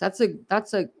that case. That's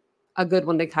a good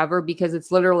one to cover, because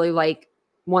it's literally like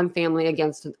one family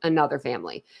against another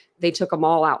family. They took them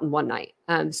all out in one night.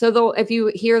 So if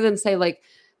you hear them say like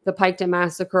the Piketon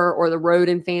Massacre or the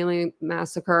Roden family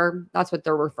massacre, that's what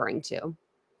they're referring to.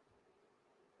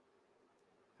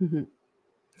 Mm-hmm.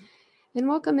 And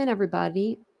welcome in,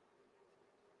 everybody.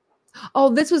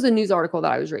 Oh, this was a news article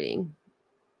that I was reading.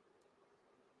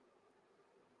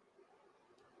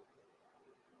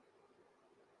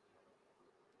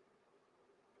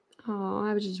 Oh,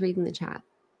 I was just reading the chat.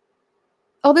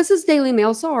 Oh, this is Daily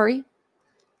Mail. Sorry.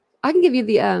 I can give you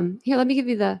the, here, let me give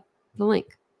you the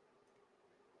link.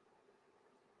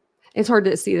 It's hard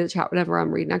to see the chat whenever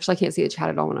I'm reading. Actually, I can't see the chat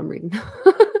at all when I'm reading.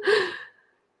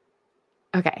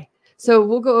 Okay. So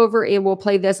we'll go over and we'll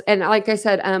play this. And like I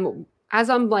said,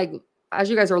 as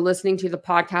you guys are listening to the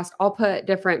podcast, I'll put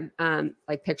different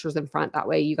like pictures in front. That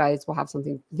way you guys will have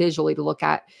something visually to look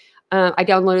at. I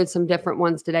downloaded some different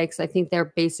ones today because I think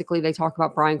they talk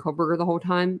about Bryan Kohberger the whole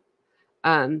time.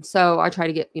 So I try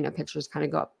to get, pictures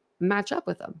kind of match up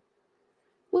with them.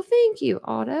 Well, thank you,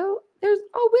 Otto.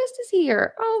 West is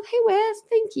here. Oh, hey, West.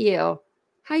 Thank you.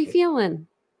 How you feeling?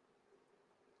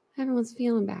 Everyone's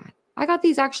feeling bad. I got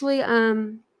these actually.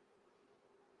 You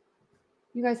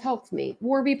guys helped me.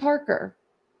 Warby Parker.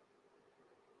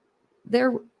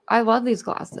 I love these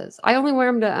glasses. I only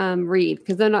wear them to read,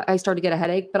 because then I start to get a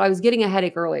headache. But I was getting a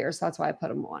headache earlier, so that's why I put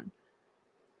them on.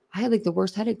 I had like the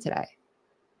worst headache today,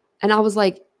 and I was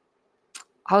like,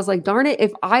 darn it!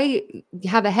 If I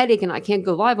have a headache and I can't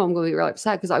go live, I'm going to be really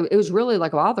upset, because it was really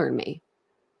like bothering me.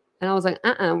 And I was like,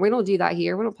 we don't do that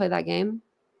here. We don't play that game.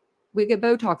 We get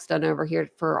Botox done over here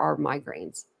for our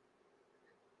migraines.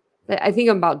 But I think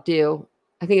I'm about due.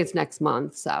 I think it's next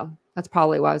month. So that's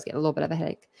probably why I was getting a little bit of a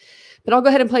headache. But I'll go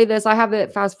ahead and play this. I have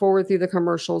it fast forward through the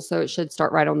commercials, so it should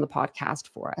start right on the podcast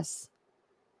for us.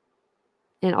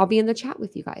 And I'll be in the chat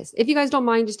with you guys. If you guys don't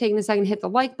mind just taking a second, hit the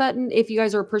like button. If you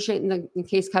guys are appreciating the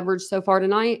case coverage so far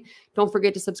tonight, don't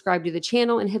forget to subscribe to the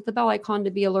channel and hit the bell icon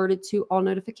to be alerted to all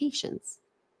notifications.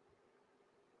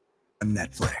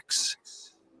 Netflix.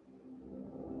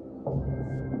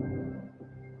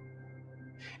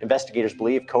 Investigators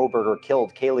believe Kohberger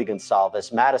killed Kaylee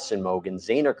Gonsalves, Madison Mogan,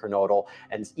 Zaina Kernodle,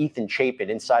 and Ethan Chapin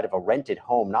inside of a rented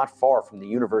home not far from the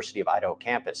University of Idaho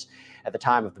campus. At the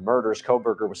time of the murders,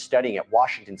 Kohberger was studying at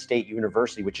Washington State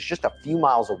University, which is just a few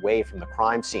miles away from the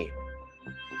crime scene.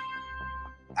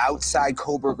 Outside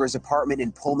Kohberger's apartment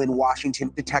in Pullman,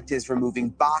 Washington, detectives removing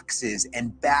boxes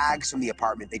and bags from the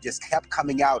apartment. They just kept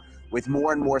coming out with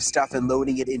more and more stuff and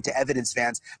loading it into evidence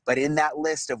vans. But in that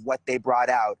list of what they brought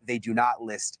out, they do not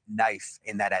list knife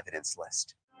in that evidence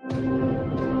list.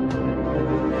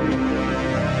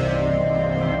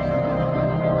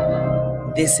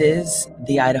 This is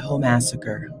The Idaho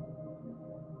Massacre,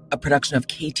 a production of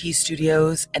KT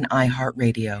Studios and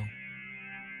iHeartRadio.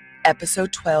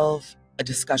 Episode 12, a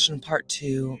discussion part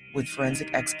 2 with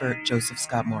forensic expert Joseph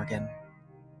Scott Morgan.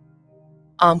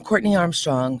 I'm Courtney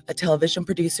Armstrong, a television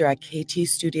producer at KT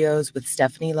Studios with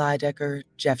Stephanie Lydecker,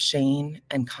 Jeff Shane,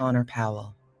 and Conor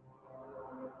Powell.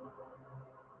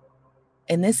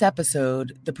 In this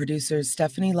episode, the producers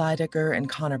Stephanie Lydecker and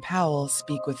Conor Powell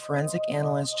speak with forensic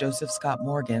analyst Joseph Scott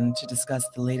Morgan to discuss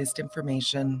the latest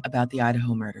information about the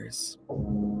Idaho murders.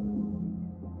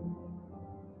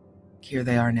 Here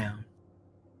they are now.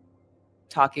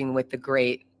 Talking with the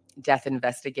great death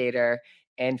investigator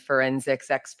and forensics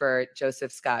expert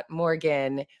Joseph Scott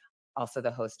Morgan, also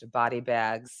the host of Body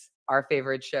Bags. our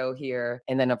favorite show here.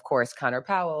 And then, of course, Conor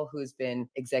Powell, who's been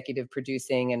executive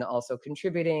producing and also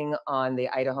contributing on the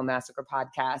Idaho Massacre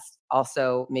podcast,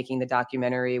 also making the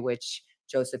documentary, which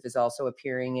Joseph is also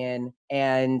appearing in,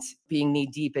 and being knee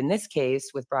deep in this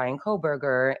case with Brian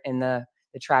Kohberger and the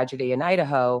tragedy in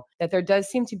Idaho, that there does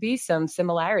seem to be some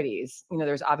similarities.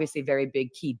 There's obviously very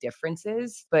big key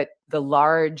differences, but the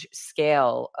large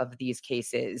scale of these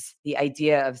cases, the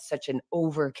idea of such an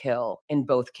overkill in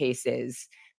both cases,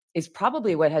 is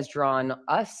probably what has drawn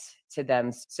us to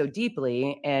them so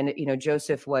deeply. And,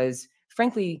 Joseph was,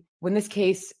 frankly, when this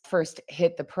case first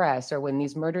hit the press, or when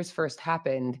these murders first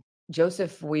happened,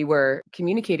 Joseph, we were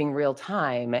communicating real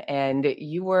time, and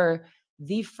you were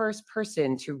the first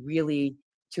person to really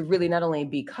not only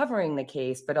be covering the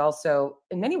case, but also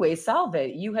in many ways solve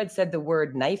it. You had said the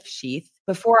word knife sheath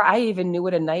before I even knew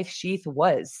what a knife sheath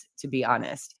was, to be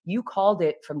honest. You called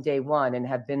it from day one and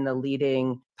have been the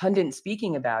leading pundit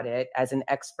speaking about it as an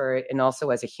expert and also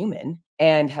as a human,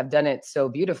 and have done it so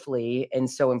beautifully and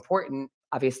so important.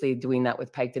 Obviously doing that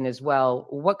with Piketon as well.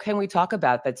 What can we talk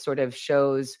about that sort of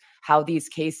shows how these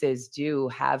cases do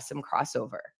have some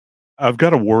crossover? I've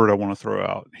got a word I want to throw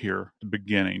out here at the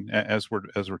beginning as we're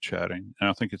chatting, and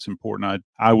I think it's important.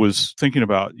 I was thinking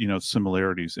about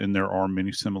similarities, and there are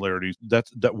many similarities.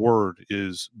 That word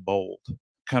is bold,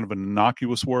 kind of an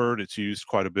innocuous word. It's used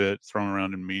quite a bit, thrown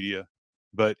around in media,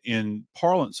 but in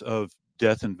parlance of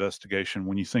death investigation,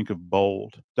 when you think of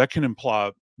bold, that can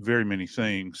imply very many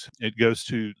things. It goes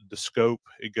to the scope.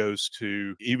 It goes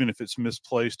to, even if it's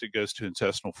misplaced, it goes to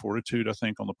intestinal fortitude, I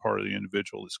think, on the part of the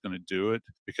individual that's going to do it,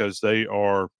 because they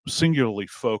are singularly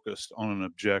focused on an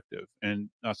objective. And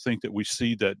I think that we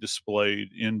see that displayed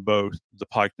in both the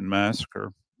Piketon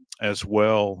Massacre as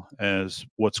well as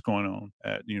what's going on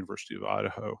at the University of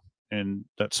Idaho and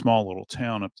that small little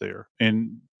town up there.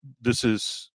 And this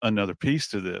is another piece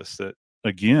to this, that,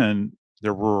 again,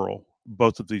 they're rural.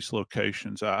 Both of these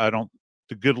locations,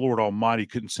 the good Lord Almighty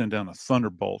couldn't send down a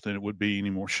thunderbolt and it would be any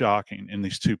more shocking in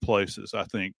these two places, I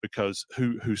think, because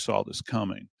who saw this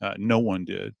coming? No one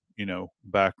did,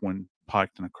 back when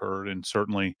Piketon occurred, and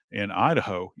certainly in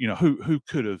Idaho, who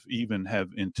could have even have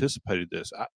anticipated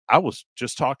this? I was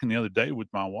just talking the other day with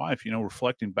my wife,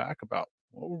 reflecting back about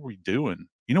what were we doing?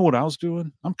 You know what I was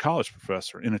doing? I'm a college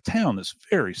professor in a town that's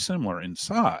very similar in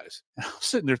size. And I'm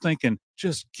sitting there thinking,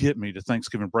 just get me to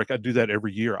Thanksgiving break. I do that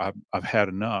every year. I've had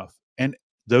enough. And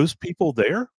those people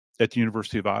there at the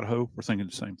University of Idaho were thinking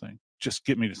the same thing. Just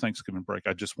get me to Thanksgiving break.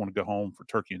 I just want to go home for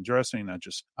turkey and dressing.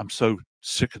 I'm so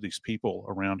sick of these people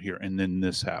around here. And then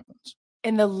this happens.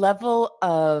 And the level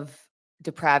of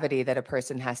depravity that a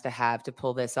person has to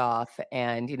pull this off.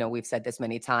 And, we've said this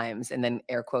many times, and then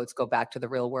air quotes go back to the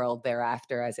real world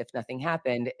thereafter as if nothing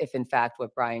happened. If in fact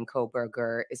what Brian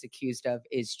Kohberger is accused of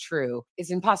is true, is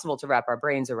impossible to wrap our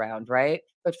brains around, right?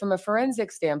 But from a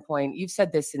forensic standpoint, you've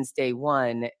said this since day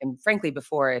one, and frankly,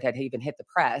 before it had even hit the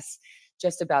press,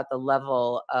 just about the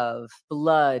level of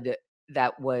blood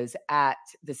that was at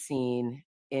the scene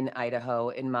in Idaho,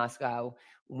 in Moscow,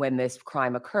 when this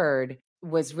crime occurred,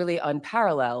 was really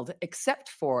unparalleled, except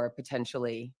for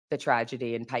potentially the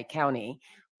tragedy in Pike County,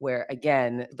 where,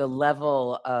 again, the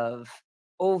level of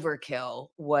overkill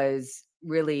was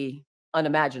really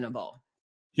unimaginable.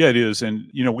 Yeah, it is.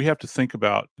 And, we have to think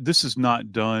about, this is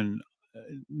not done,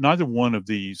 neither one of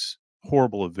these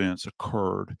horrible events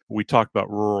occurred. We talked about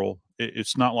rural.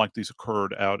 It's not like these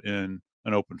occurred out in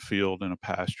an open field in a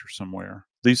pasture somewhere.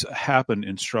 These happened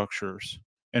in structures.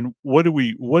 And what do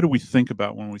we think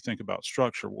about when we think about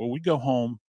structure? Well, we go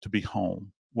home to be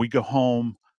home. We go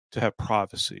home to have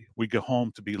privacy. We go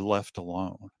home to be left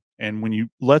alone. And when you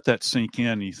let that sink in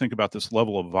and you think about this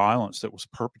level of violence that was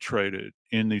perpetrated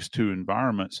in these two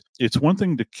environments, it's one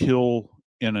thing to kill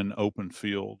in an open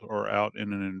field or out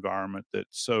in an environment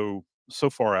that's so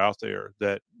far out there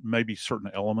that maybe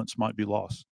certain elements might be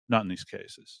lost. Not in these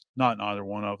cases, not in either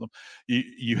one of them.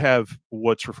 You have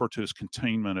what's referred to as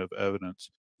containment of evidence.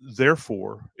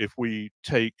 Therefore, if we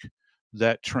take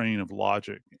that train of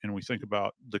logic and we think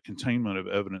about the containment of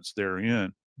evidence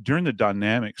therein, during the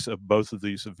dynamics of both of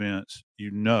these events,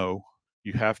 you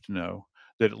have to know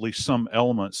that at least some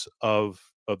elements of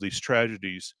these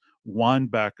tragedies wind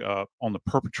back up on the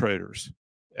perpetrators,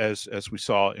 as we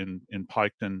saw in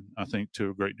Piketon, I think,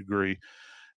 to a great degree.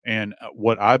 And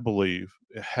what I believe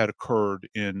had occurred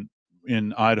in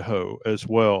Idaho as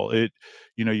well.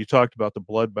 You talked about the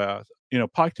bloodbath.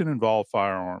 Piketon involved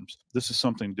firearms. This is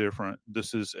something different.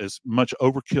 This is as much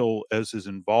overkill as is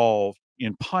involved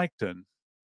in Piketon,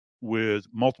 with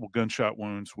multiple gunshot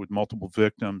wounds, with multiple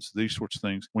victims, these sorts of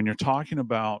things. When you're talking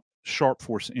about sharp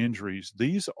force injuries,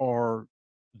 these are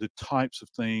the types of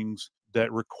things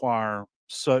that require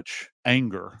such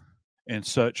anger and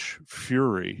such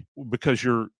fury, because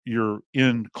you're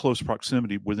in close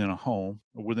proximity within a home,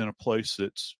 within a place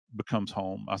that's becomes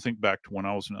home. I think back to when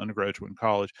I was an undergraduate in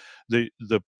college,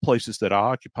 the places that I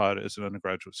occupied as an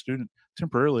undergraduate student,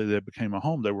 temporarily they became a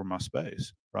home. They were my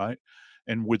space, right?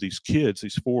 And with these kids,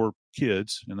 these 4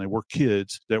 kids, and they were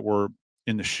kids that were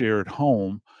in the shared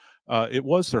home, it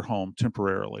was their home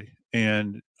temporarily.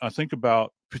 And I think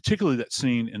about particularly that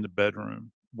scene in the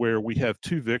bedroom where we have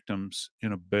 2 victims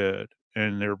in a bed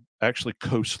and they're actually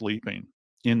co-sleeping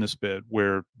in this bed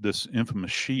where this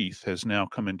infamous sheath has now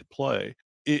come into play.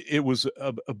 It was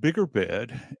a bigger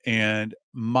bed, and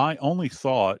my only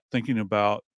thought, thinking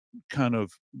about kind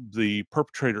of the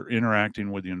perpetrator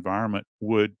interacting with the environment,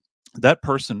 that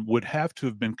person would have to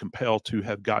have been compelled to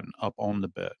have gotten up on the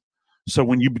bed. So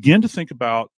when you begin to think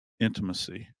about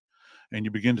intimacy and you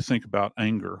begin to think about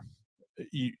anger,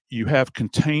 you have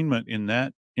containment in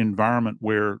that environment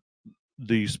where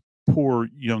these poor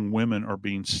young women are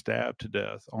being stabbed to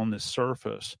death on this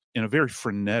surface in a very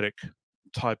frenetic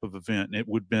type of event.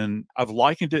 And I've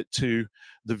likened it to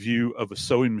the view of a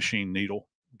sewing machine needle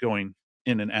going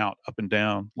in and out, up and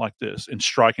down like this, and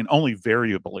striking only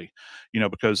variably,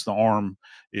 because the arm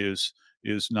is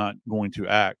not going to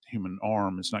act. Human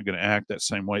arm is not going to act that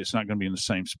same way. It's not going to be in the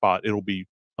same spot. It'll be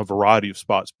a variety of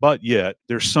spots, but yet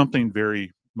there's something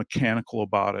very mechanical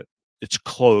about it. It's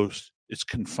close, it's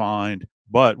confined,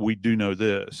 but we do know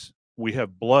this. We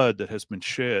have blood that has been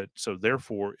shed, so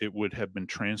therefore it would have been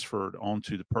transferred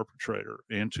onto the perpetrator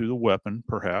and to the weapon,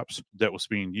 perhaps, that was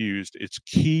being used. It's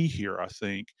key here, I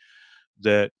think,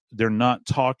 that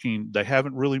they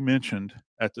haven't really mentioned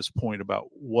at this point about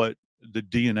what the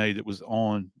DNA that was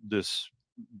on the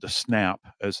snap,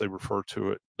 as they refer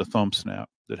to it, the thumb snap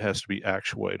that has to be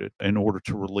actuated in order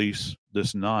to release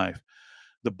this knife.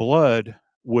 The blood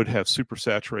would have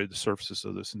supersaturated the surfaces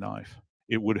of this knife.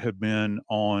 It would have been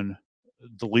on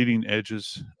the leading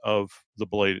edges of the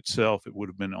blade itself. It would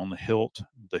have been on the hilt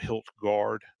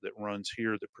guard that runs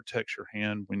here that protects your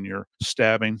hand when you're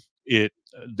stabbing.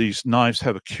 These knives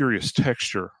have a curious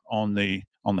texture on the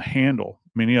handle.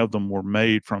 Many of them were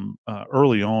made from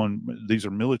early on. These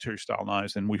are military style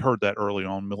knives, and we heard that early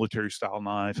on: military style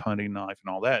knife, hunting knife,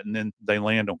 and all that. And then they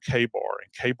land on K-bar,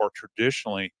 and K-bar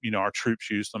traditionally, our troops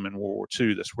used them in World War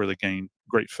II. That's where they gained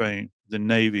great fame. The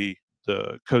Navy,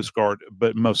 the Coast Guard,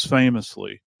 but most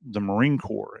famously the Marine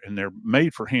Corps, and they're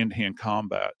made for hand-to-hand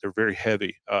combat. They're very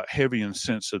heavy in the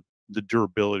sense of the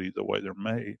durability, the way they're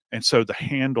made. And so the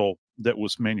handle that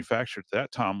was manufactured at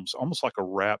that time was almost like a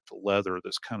wrapped leather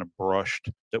that's kind of brushed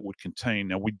that would contain.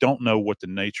 Now, we don't know what the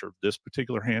nature of this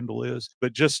particular handle is,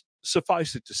 but just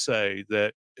suffice it to say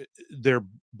that their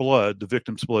blood, the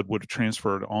victim's blood, would have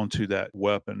transferred onto that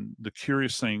weapon. The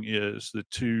curious thing is the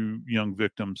 2 young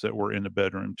victims that were in the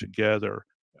bedroom together,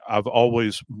 I've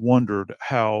always wondered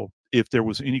if there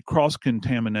was any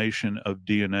cross-contamination of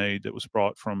DNA that was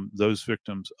brought from those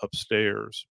victims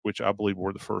upstairs, which I believe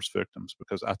were the first victims,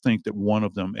 because I think that one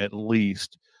of them at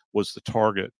least was the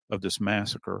target of this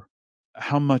massacre.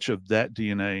 How much of that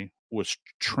DNA was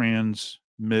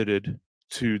transmitted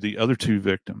to the other 2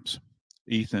 victims,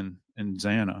 Ethan and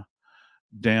Xana,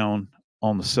 down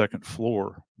on the 2nd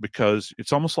floor? Because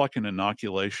it's almost like an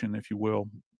inoculation, if you will.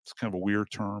 It's kind of a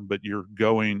weird term, but you're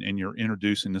going and you're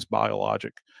introducing this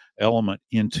biologic element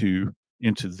into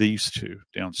these 2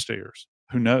 downstairs.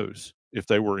 Who knows if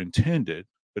they were intended,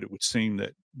 but it would seem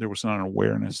that there was not an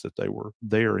awareness that they were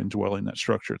there indwelling that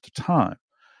structure at the time.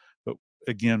 But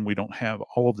again, we don't have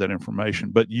all of that information,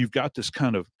 but you've got this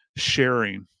kind of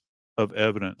sharing of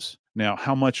evidence. Now,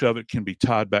 how much of it can be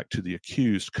tied back to the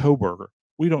accused, Kohberger?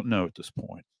 We don't know at this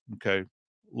point. Okay.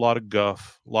 A lot of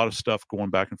guff, a lot of stuff going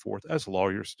back and forth, as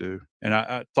lawyers do. And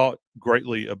I thought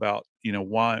greatly about,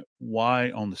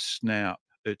 why on the snap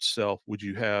itself would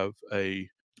you have a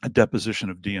deposition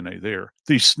of DNA there?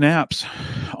 These snaps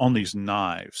on these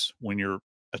knives, when you're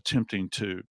attempting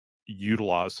to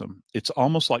utilize them, it's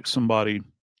almost like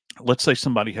let's say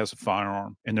somebody has a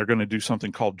firearm and they're going to do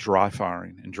something called dry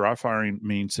firing. And dry firing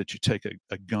means that you take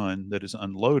a gun that is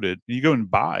unloaded and you go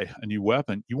and buy a new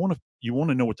weapon. You want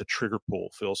to know what the trigger pull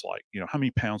feels like. How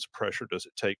many pounds of pressure does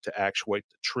it take to actuate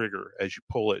the trigger as you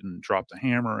pull it and drop the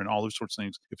hammer and all those sorts of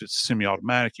things. If it's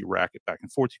semi-automatic, you rack it back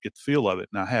and forth, you get the feel of it.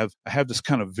 And I have this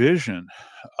kind of vision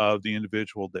of the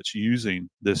individual that's using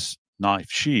this knife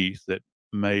sheath that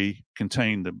may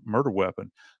contain the murder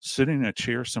weapon, sitting in a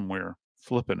chair somewhere,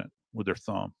 flipping it with their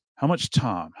thumb. How much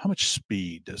time, how much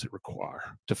speed does it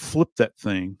require to flip that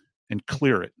thing and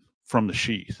clear it from the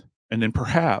sheath? And then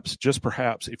perhaps, just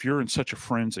perhaps, if you're in such a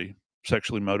frenzy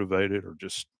sexually motivated or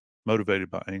just motivated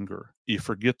by anger, you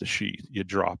forget the sheath, you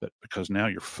drop it, because now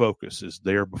your focus is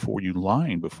there before you,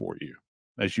 lying before you,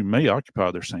 as you may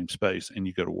occupy their same space, and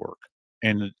you go to work.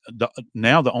 And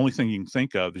now the only thing you can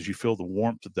think of is you feel the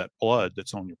warmth of that blood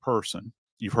that's on your person.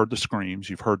 You've heard the screams,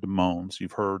 you've heard the moans,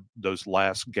 you've heard those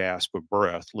last gasp of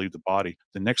breath leave the body.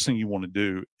 The next thing you want to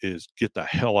do is get the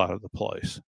hell out of the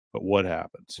place. But what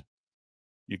happens?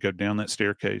 You go down that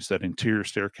staircase, that interior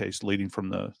staircase leading from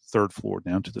the 3rd floor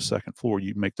down to the 2nd floor.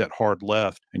 You make that hard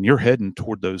left, and you're heading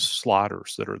toward those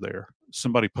sliders that are there.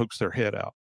 Somebody pokes their head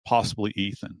out, possibly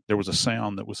Ethan. There was a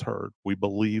sound that was heard. We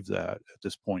believe that at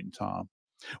this point in time.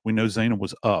 We know Zaina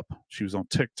was up. She was on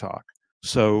TikTok.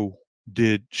 So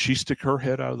did she stick her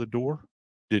head out of the door?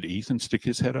 Did Ethan stick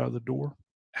his head out of the door?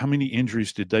 How many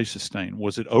injuries did they sustain?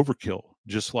 Was it overkill,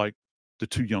 just like the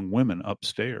 2 young women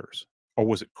upstairs? Or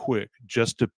was it quick,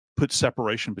 just to put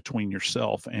separation between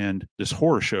yourself and this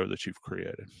horror show that you've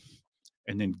created?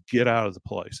 And then get out of the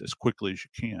place as quickly as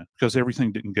you can, because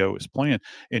everything didn't go as planned.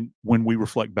 And when we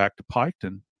reflect back to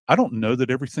Piketon, I don't know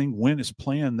that everything went as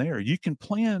planned there. You can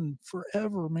plan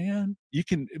forever, man. You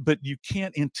can, but you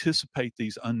can't anticipate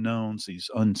these unknowns, these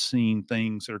unseen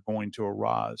things that are going to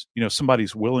arise. You know,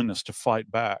 somebody's willingness to fight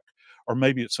back, or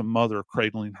maybe it's a mother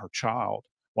cradling her child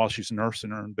while she's nursing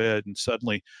her in bed, and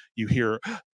suddenly you hear,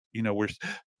 you know, where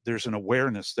there's an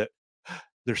awareness that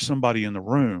there's somebody in the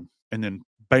room, and then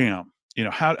bam, you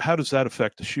know, how does that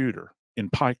affect the shooter in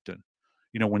Piketon?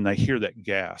 You know, when they hear that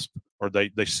gasp, or they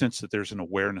sense that there's an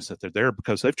awareness that they're there,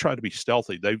 because they've tried to be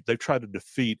stealthy. They've tried to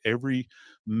defeat every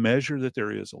measure that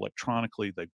there is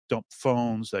electronically. They've dumped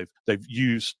phones. They've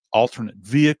used alternate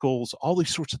vehicles, all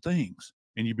these sorts of things.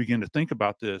 And you begin to think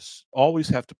about this. Always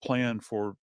have to plan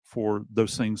for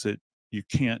those things that you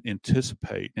can't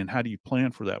anticipate. And how do you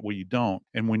plan for that? Well, you don't.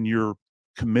 And when you're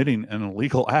committing an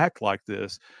illegal act like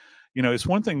this, you know, it's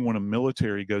one thing when a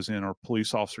military goes in or a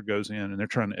police officer goes in and they're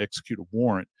trying to execute a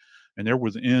warrant and they're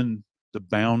within the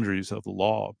boundaries of the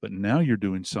law. But now you're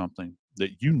doing something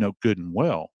that you know good and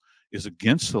well is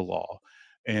against the law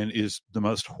and is the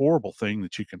most horrible thing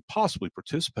that you can possibly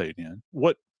participate in.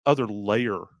 What other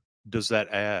layer does that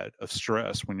add of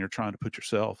stress when you're trying to put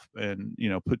yourself and, you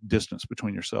know, put distance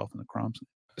between yourself and the crime scene?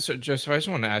 So, Joseph, I just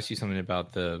want to ask you something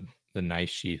about the knife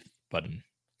sheath button,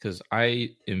 because I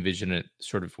envision it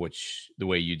sort of the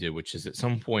way you did, which is at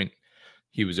some point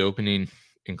he was opening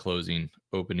and closing,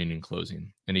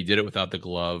 and he did it without the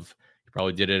glove. He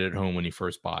probably did it at home when he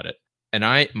first bought it. And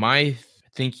my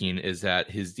thinking is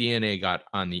that his DNA got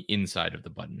on the inside of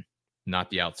the button, not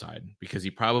the outside, because he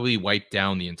probably wiped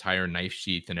down the entire knife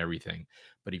sheath and everything,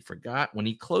 but he forgot when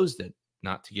he closed it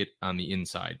not to get on the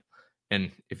inside.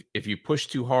 And if you push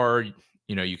too hard,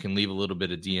 you know, you can leave a little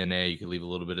bit of DNA, you can leave a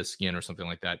little bit of skin or something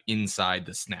like that inside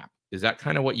the snap. Is that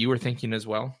kind of what you were thinking as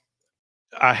well?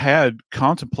 I had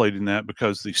contemplated that,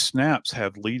 because these snaps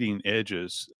have leading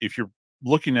edges. If you're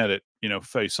looking at it, you know,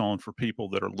 face on, for people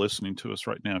that are listening to us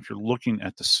right now, if you're looking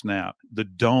at the snap,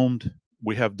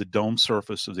 we have the dome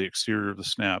surface of the exterior of the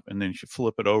snap, and then if you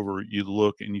flip it over, you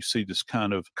look and you see this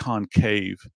kind of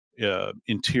concave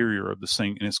interior of the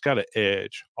thing, and it's got an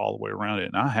edge all the way around it.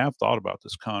 And I have thought about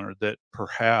this, Conor, that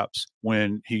perhaps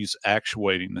when he's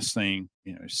actuating this thing,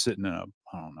 you know, he's sitting in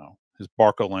his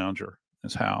Barco lounger in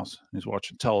his house, he's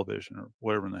watching television or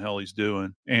whatever in the hell he's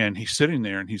doing, and he's sitting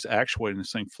there and he's actuating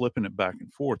this thing, flipping it back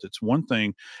and forth. It's one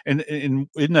thing, and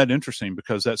isn't that interesting?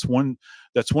 Because that's one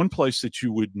place that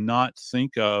you would not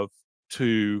think of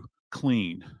to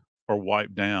clean or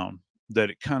wipe down,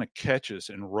 that it kind of catches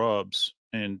and rubs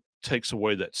and takes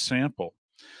away that sample.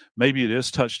 Maybe it is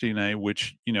touch DNA,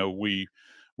 which, you know,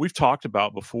 we've talked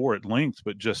about before at length,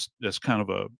 but just as kind of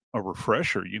a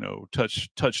refresher, you know, touch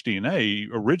DNA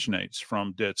originates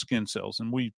from dead skin cells,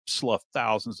 and we slough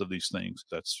thousands of these things.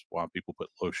 That's why people put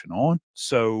lotion on.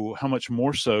 So how much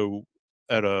more so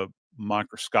at a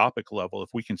microscopic level, if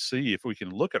we can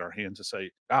look at our hands and say,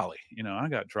 golly, you know, I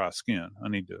got dry skin, I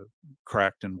need to,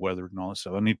 cracked and weathered and all this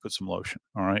stuff, I need to put some lotion.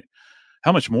 All right.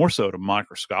 How much more so at a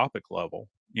microscopic level,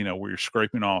 you know, where you're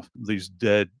scraping off these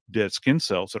dead skin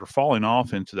cells that are falling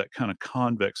off into that kind of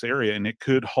convex area, and it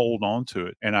could hold on to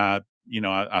it. And I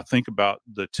think about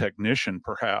the technician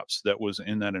perhaps that was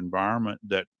in that environment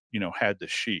that, you know, had the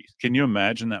sheath. Can you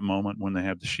imagine that moment when they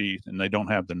have the sheath and they don't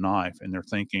have the knife, and they're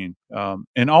thinking,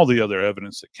 and all the other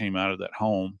evidence that came out of that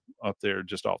home up there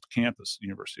just off the campus,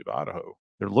 University of Idaho,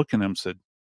 they're looking at them and said,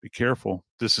 be careful.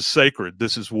 This is sacred.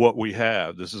 This is what we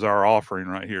have. This is our offering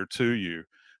right here to you.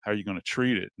 How are you going to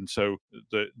treat it? And so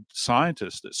the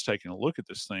scientist that's taking a look at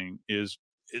this thing is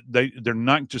they're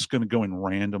not just going to go in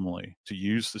randomly to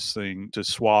use this thing to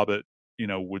swab it,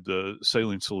 with the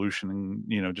saline solution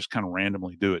and, just kind of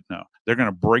randomly do it. No, they're going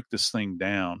to break this thing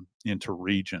down into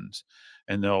regions,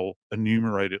 and they'll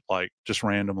enumerate it like just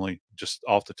randomly, just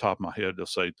off the top of my head. They'll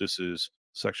say, this is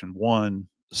section 1,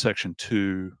 section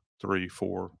 2, 3,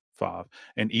 4, 5.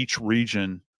 And each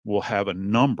region will have a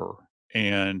number,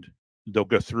 and they'll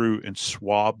go through and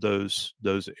swab those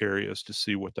areas to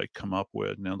see what they come up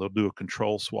with. Now they'll do a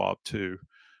control swab too,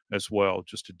 as well,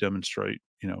 just to demonstrate,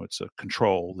 it's a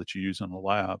control that you use in the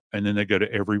lab. And then they go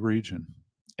to every region.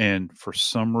 And for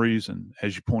some reason,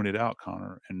 as you pointed out,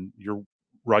 Conor, and you're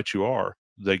right,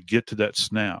 they get to that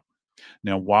snap.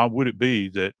 Now, why would it be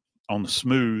that on the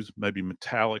smooth, maybe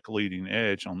metallic leading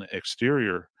edge on the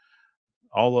exterior,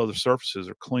 all other surfaces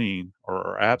are clean or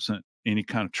are absent any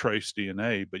kind of trace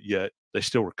DNA, but yet they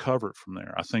still recover it from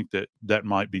there? I think that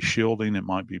might be shielding, it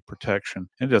might be protection.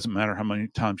 And it doesn't matter how many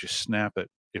times you snap it.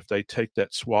 If they take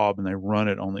that swab and they run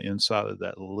it on the inside of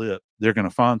that lip, they're going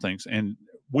to find things. And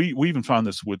we even find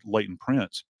this with latent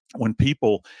prints. When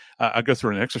people, I go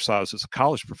through an exercise as a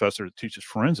college professor that teaches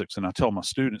forensics, and I tell my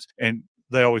students, and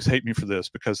they always hate me for this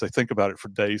because they think about it for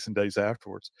days and days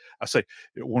afterwards. I say,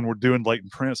 when we're doing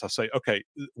latent prints, I say, okay,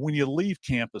 when you leave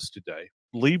campus today,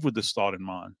 leave with this thought in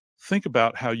mind. Think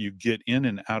about how you get in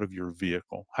and out of your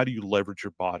vehicle. How do you leverage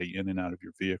your body in and out of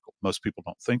your vehicle? Most people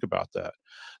don't think about that.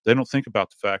 They don't think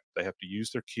about the fact that they have to use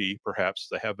their key. Perhaps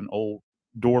they have an old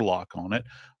door lock on it,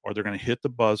 or they're going to hit the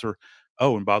buzzer.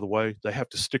 Oh, and by the way, they have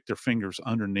to stick their fingers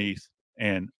underneath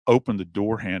and open the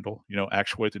door handle,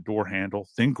 actuate the door handle,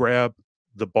 then grab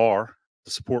the bar,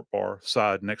 the support bar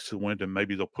side next to the window.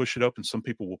 Maybe they'll push it open. Some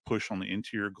people will push on the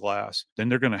interior glass. Then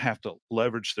they're going to have to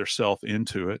leverage their self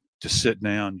into it to sit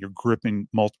down. You're gripping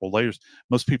multiple layers.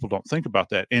 Most people don't think about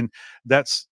that. And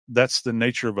that's the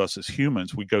nature of us as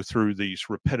humans. We go through these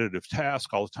repetitive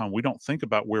tasks all the time. We don't think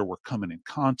about where we're coming in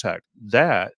contact.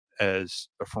 That, as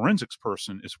a forensics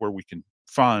person, is where we can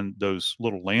find those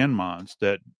little landmines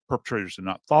that perpetrators have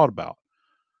not thought about.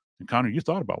 And Conor, you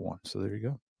thought about one. So there you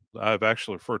go. I've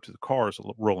actually referred to the car as a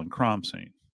rolling crime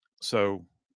scene. So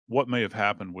what may have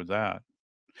happened with that?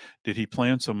 Did he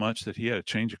plan so much that he had a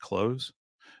change of clothes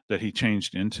that he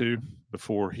changed into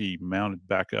before he mounted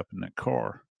back up in that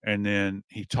car? And then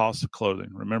he tossed the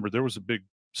clothing. Remember, there was a big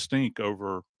stink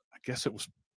over, I guess it was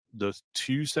the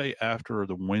Tuesday after or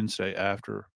the Wednesday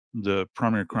after the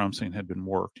primary crime scene had been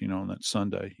worked, on that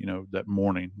Sunday, that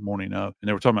morning up. And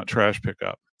they were talking about trash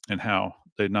pickup and how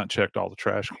they had not checked all the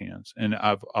trash cans. And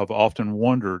I've often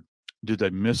wondered, did they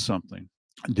miss something?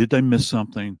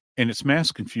 And it's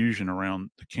mass confusion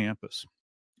around the campus.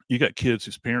 You got kids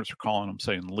whose parents are calling them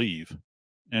saying leave.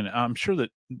 And I'm sure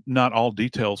that not all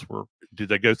details were, did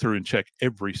they go through and check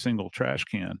every single trash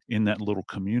can in that little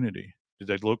community? Did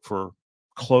they look for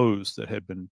clothes that had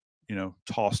been,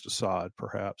 tossed aside,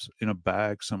 perhaps in a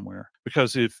bag somewhere?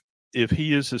 Because if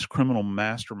he is this criminal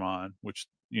mastermind, which,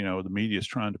 the media is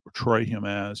trying to portray him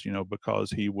as,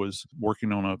 because he was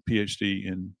working on a PhD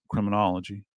in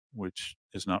criminology, which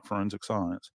is not forensic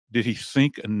science. Did he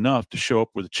think enough to show up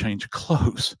with a change of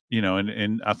clothes?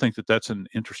 And I think that that's an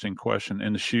interesting question.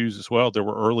 And the shoes as well. There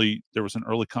was an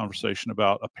early conversation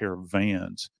about a pair of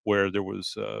Vans where there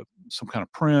was some kind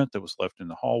of print that was left in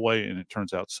the hallway, and it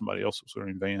turns out somebody else was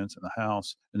wearing Vans in the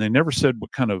house. And they never said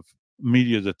what kind of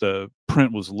media that the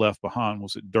print was left behind.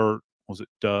 Was it dirt? Was it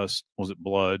dust? Was it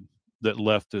blood that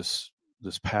left this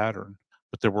pattern?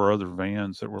 But there were other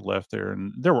Vans that were left there,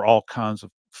 and there were all kinds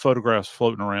of photographs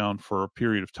floating around for a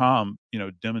period of time,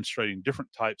 demonstrating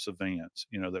different types of Vans,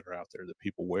 that are out there that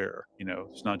people wear.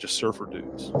 It's not just surfer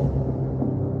dudes.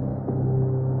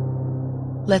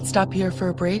 Let's stop here for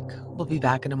a break. We'll be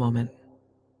back in a moment.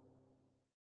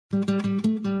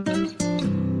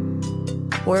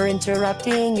 We're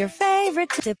interrupting your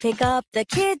favorite to pick up the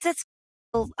kids at school.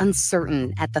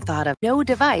 Uncertain at the thought of no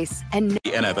device and the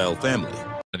NFL family.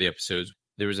 Of the episodes,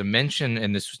 there was a mention,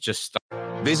 and this was just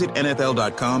Visit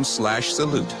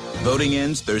NFL.com/salute. Voting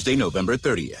ends Thursday, November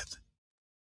 30th.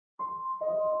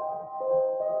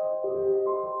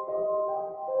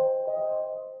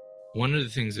 One of the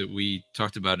things that we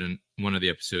talked about in one of the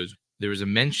episodes, there was a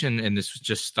mention, and this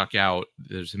just stuck out.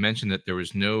 There's a mention that there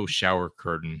was no shower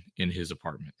curtain in his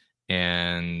apartment.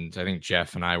 And I think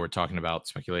Jeff and I were talking about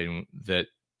speculating that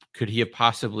could he have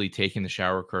possibly taken the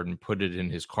shower curtain, put it in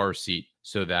his car seat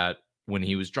so that when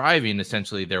he was driving,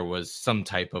 essentially there was some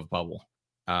type of bubble.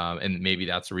 And maybe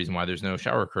that's the reason why there's no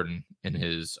shower curtain in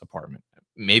his apartment.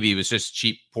 Maybe he was just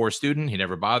cheap, poor student. He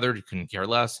never bothered. He couldn't care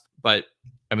less. But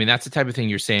I mean, that's the type of thing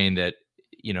you're saying that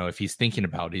you know, if he's thinking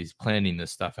about, he's planning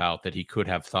this stuff out, that he could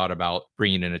have thought about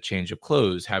bringing in a change of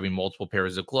clothes, having multiple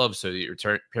pairs of gloves so that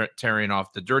you're tearing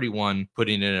off the dirty one,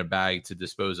 putting it in a bag to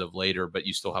dispose of later, but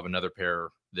you still have another pair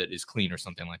that is clean or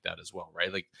something like that as well,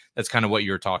 right? Like that's kind of what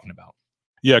you're talking about.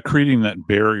 Yeah, creating that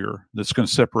barrier that's going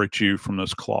to separate you from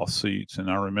those cloth seats. And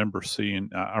I remember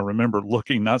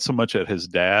looking not so much at his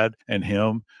dad and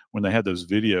him when they had those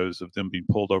videos of them being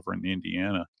pulled over in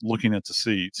Indiana, looking at the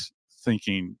seats,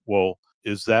 thinking, well,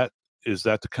 is that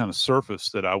the kind of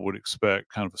surface that I would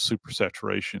expect, kind of a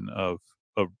supersaturation of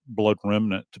blood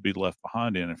remnant to be left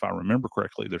behind in? If I remember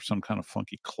correctly, there's some kind of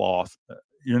funky cloth.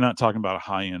 You're not talking about a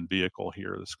high-end vehicle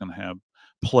here that's going to have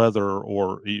pleather,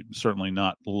 or certainly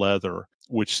not leather,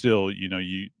 which still,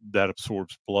 that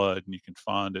absorbs blood and you can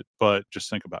find it. But just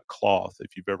think about cloth.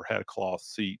 If you've ever had a cloth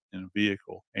seat in a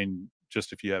vehicle, and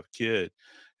just if you have a kid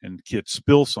and the kid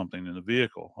spills something in the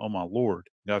vehicle, oh my Lord,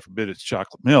 God forbid it's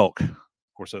chocolate milk. Of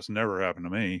course, that's never happened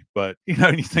to me. But, you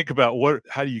think about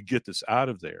how do you get this out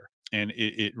of there? And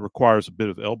it requires a bit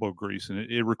of elbow grease, and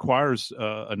it requires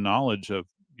a knowledge of,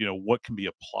 what can be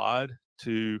applied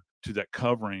to that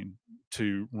covering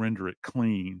to render it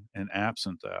clean. And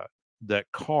absent that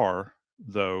car,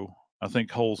 though, I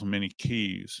think holds many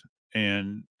keys.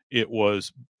 And it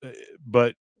was,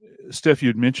 but Steph, you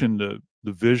had mentioned the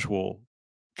visual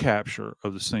capture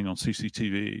of this thing on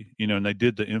CCTV, and they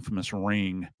did the infamous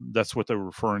ring. That's what they were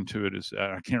referring to it as.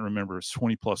 I can't remember. It's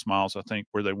 20 plus miles, I think,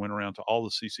 where they went around to all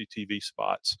the CCTV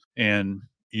spots. And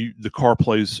the car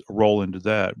plays a role into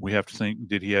that. We have to think,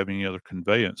 did he have any other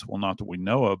conveyance? Well, not that we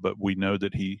know of, but we know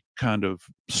that he kind of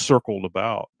circled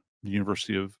about the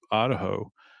University of Idaho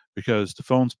because the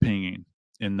phone's pinging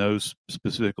in those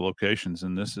specific locations.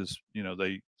 And this is,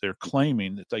 they're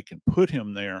claiming that they can put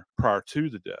him there prior to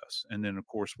the deaths. And then, of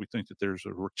course, we think that there's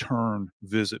a return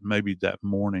visit maybe that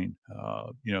morning,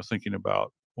 thinking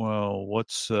about, well,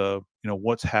 what's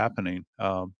happening?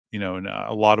 And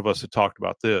a lot of us have talked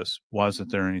about this. Why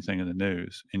isn't there anything in the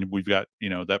news? And we've got,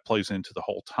 that plays into the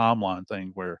whole timeline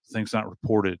thing where things not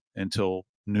reported until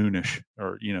noonish,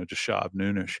 or, just shy of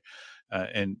noonish.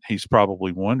 And he's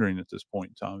probably wondering at this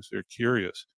point in time, he's very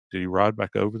curious. Did he ride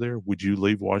back over there? Would you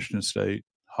leave Washington State,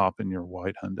 hop in your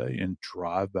white Hyundai and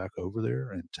drive back over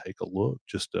there and take a look,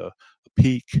 just a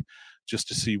peek, just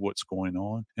to see what's going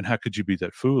on? And how could you be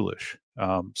that foolish?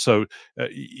 So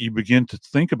you begin to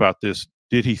think about this.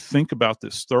 Did he think about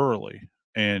this thoroughly?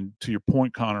 And to your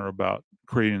point, Conor, about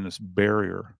creating this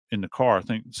barrier in the car, I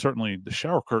think certainly the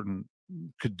shower curtain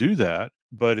could do that.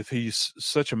 But if he's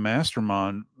such a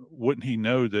mastermind, wouldn't he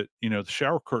know that, the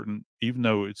shower curtain, even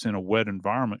though it's in a wet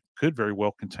environment, could very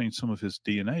well contain some of his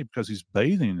DNA because he's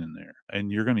bathing in there,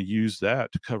 and you're going to use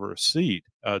that to cover a seat.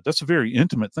 That's a very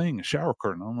intimate thing, a shower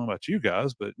curtain. I don't know about you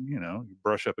guys, but, you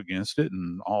brush up against it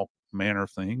and all manner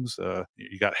of things.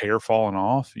 You got hair falling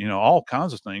off, all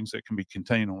kinds of things that can be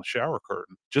contained on a shower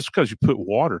curtain. Just because you put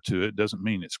water to it doesn't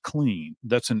mean it's clean.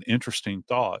 That's an interesting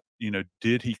thought.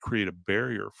 Did he create a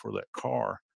barrier for that car?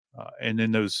 And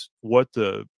then what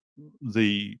the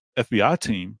FBI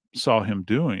team saw him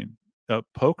doing up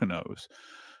Poconos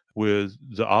with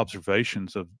the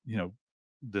observations of,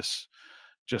 this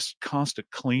just constant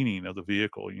cleaning of the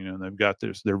vehicle, and they've got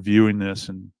this, they're viewing this,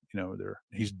 and,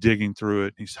 he's digging through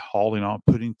it, he's hauling off,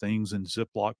 putting things in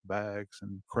Ziploc bags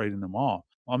and crating them off.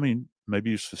 I mean,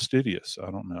 maybe he's fastidious.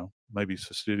 I don't know. Maybe he's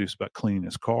fastidious about cleaning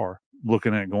his car.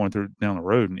 Looking at going down the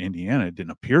road in Indiana, it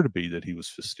didn't appear to be that he was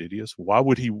fastidious.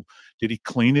 Did he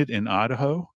clean it in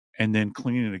Idaho and then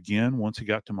clean it again once he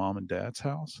got to mom and dad's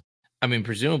house? I mean,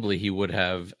 presumably he would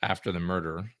have, after the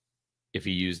murder, if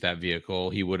he used that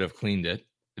vehicle, he would have cleaned it.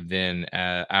 Then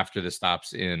after the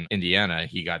stops in Indiana,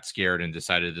 he got scared and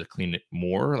decided to clean it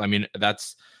more. I mean,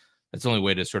 that's the only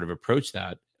way to sort of approach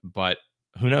that. But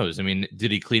who knows? I mean, did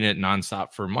he clean it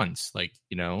nonstop for months? Like,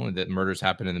 that murders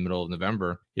happen in the middle of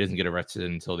November. He doesn't get arrested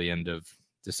until the end of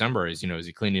December. Is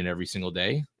he cleaning every single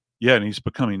day? Yeah, and he's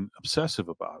becoming obsessive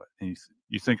about it. And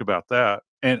you think about that.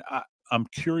 And I'm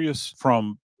curious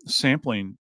from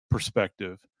sampling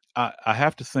perspective. I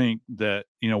have to think that,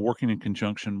 working in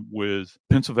conjunction with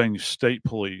Pennsylvania State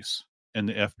Police and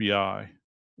the FBI,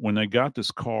 when they got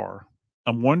this car,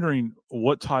 I'm wondering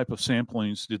what type of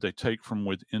samplings did they take from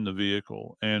within the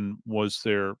vehicle? And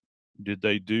did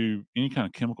they do any kind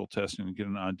of chemical testing to get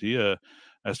an idea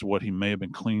as to what he may have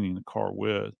been cleaning the car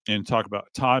with? And talk about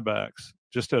tiebacks,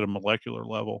 just at a molecular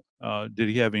level. Did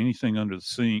he have anything under the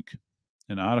sink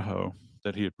in Idaho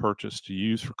that he had purchased to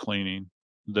use for cleaning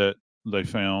that they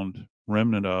found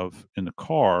remnant of in the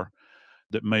car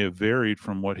that may have varied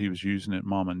from what he was using at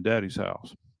mom and daddy's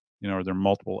house? Are there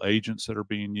multiple agents that are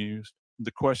being used? The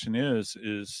question is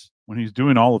when he's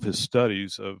doing all of his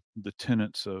studies of the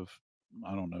tenets of,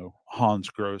 I don't know, Hans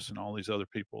Gross and all these other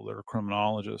people that are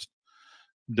criminologists,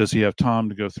 does he have time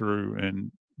to go through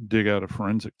and dig out a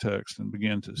forensic text and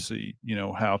begin to see,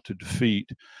 how to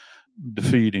defeat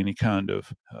any kind of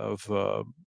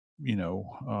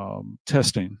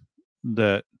testing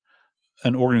that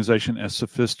an organization as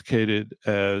sophisticated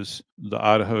as the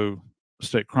Idaho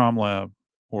State Crime Lab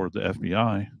or the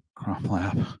FBI Crime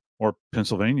Lab or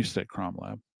Pennsylvania State Crime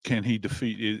Lab, can he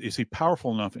defeat? Is he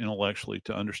powerful enough intellectually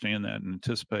to understand that and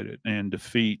anticipate it and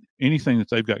defeat anything that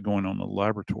they've got going on in the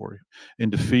laboratory and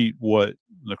defeat what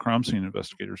the crime scene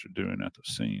investigators are doing at the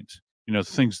scenes? The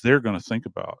things they're going to think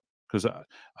about. Because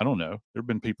I don't know, there have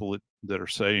been people that are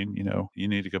saying, you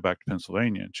need to go back to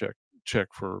Pennsylvania and check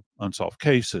for unsolved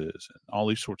cases and all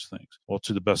these sorts of things. Well,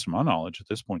 to the best of my knowledge, at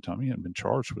this point in time, he hasn't been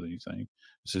charged with anything.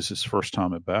 Is this his first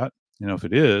time at bat? If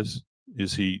it is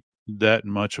he that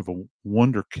much of a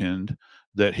wonderkind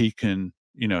that he can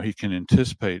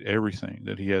anticipate everything,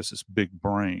 that he has this big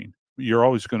brain? You're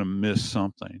always going to miss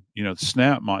something. The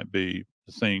snap might be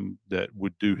the thing that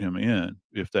would do him in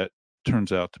if that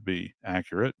turns out to be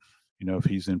accurate. If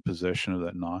he's in possession of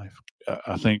that knife.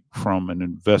 I think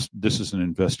from this is an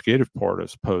investigative part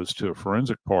as opposed to a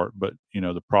forensic part, but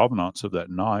the provenance of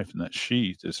that knife and that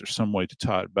sheath, is there some way to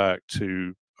tie it back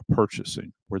to a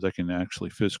purchasing where they can actually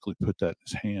physically put that in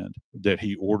his hand, that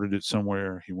he ordered it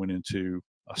somewhere, he went into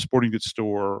a sporting goods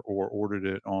store or ordered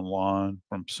it online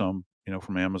from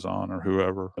from Amazon or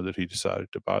whoever, that he decided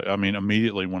to buy. I mean,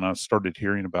 immediately when I started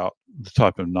hearing about the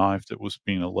type of knife that was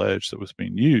being alleged that was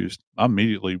being used, I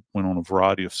immediately went on a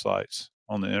variety of sites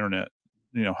on the internet.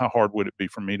 How hard would it be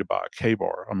for me to buy a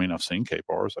K-bar? I mean, I've seen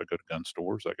K-bars. I go to gun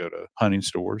stores. I go to hunting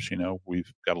stores.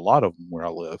 We've got a lot of them where I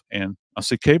live. And I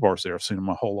see K-bars there. I've seen them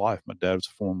my whole life. My dad was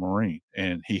a former Marine,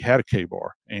 and he had a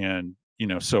K-bar. And,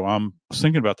 so I'm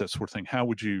thinking about that sort of thing. How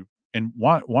would you, and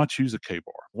why choose a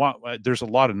K-bar? Why? There's a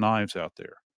lot of knives out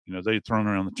there. They've thrown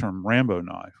around the term Rambo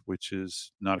knife, which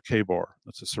is not a K-bar.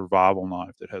 It's a survival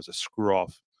knife that has a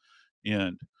screw-off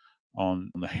end on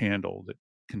the handle that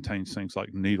contains things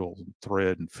like needles and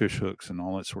thread and fish hooks and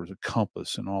all that sort of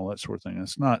compass and all that sort of thing.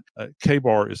 It's not a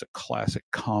K-bar is a classic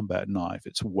combat knife.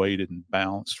 It's weighted and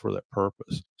balanced for that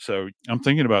purpose. So I'm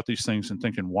thinking about these things and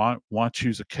thinking, why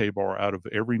choose a K-bar out of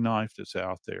every knife that's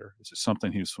out there? Is it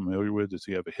something he's familiar with? Does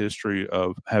he have a history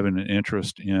of having an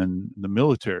interest in the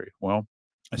military? Well,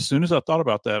 as soon as I thought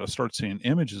about that, I started seeing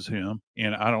images of him,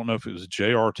 and I don't know if it was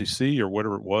JRTC or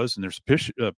whatever it was, and there's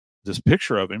this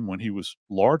picture of him when he was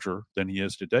larger than he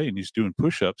is today, and he's doing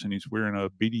push-ups and he's wearing a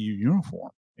BDU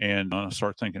uniform. And I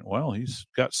start thinking, well, he's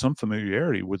got some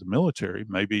familiarity with the military.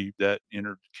 Maybe that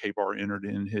K-bar entered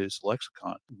in his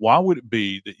lexicon. Why would it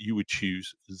be that you would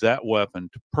choose that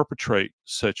weapon to perpetrate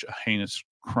such a heinous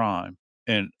crime?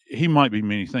 And he might be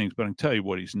many things, but I can tell you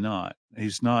what he's not.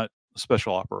 He's not a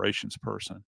special operations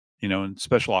person. And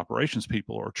special operations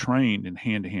people are trained in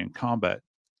hand-to-hand combat,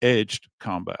 edged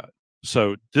combat.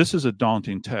 So this is a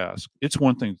daunting task. It's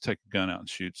one thing to take a gun out and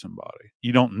shoot somebody.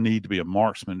 You don't need to be a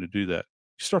marksman to do that.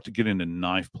 You start to get into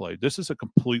knife play. This is a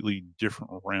completely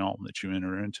different realm that you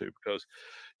enter into, because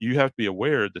you have to be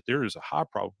aware that there is a high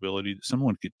probability that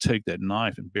someone could take that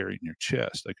knife and bury it in your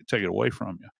chest. They could take it away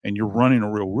from you, and you're running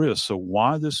a real risk. So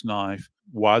why this knife?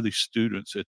 Why these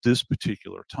students at this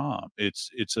particular time? It's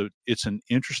an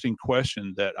interesting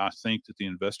question that I think that the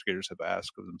investigators have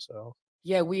asked of themselves.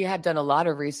 Yeah, we had done a lot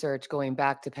of research going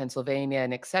back to Pennsylvania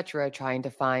and et cetera, trying to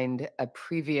find a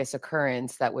previous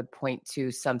occurrence that would point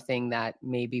to something that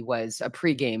maybe was a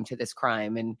pregame to this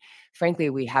crime. And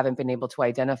frankly, we haven't been able to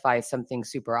identify something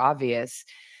super obvious,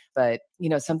 but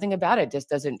something about it just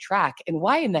doesn't track. And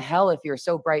why in the hell, if you're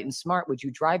so bright and smart, would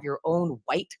you drive your own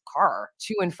white car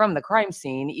to and from the crime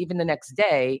scene, even the next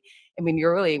day? I mean,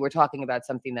 we're talking about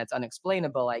something that's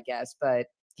unexplainable, I guess, but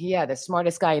yeah, the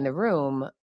smartest guy in the room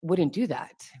wouldn't do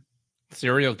that.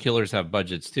 Serial killers have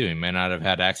budgets too. He may not have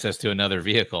had access to another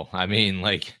vehicle. I mean,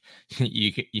 like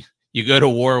you go to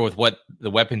war with what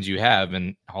the weapons you have,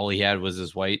 and all he had was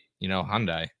his white,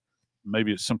 Hyundai.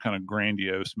 Maybe it's some kind of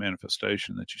grandiose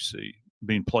manifestation that you see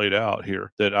being played out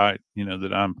here, that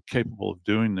that I'm capable of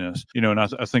doing this. And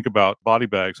I think about body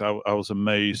bags. I was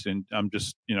amazed, and I'm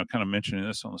just, kind of mentioning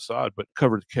this on the side, but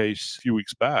covered the case a few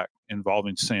weeks back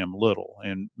involving Sam Little.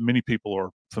 And many people are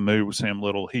familiar with Sam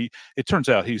Little. It turns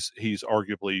out he's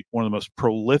arguably one of the most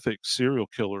prolific serial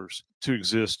killers to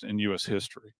exist in U.S.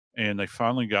 history. And they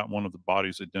finally got one of the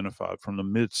bodies identified from the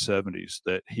mid-'70s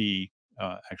that he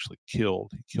actually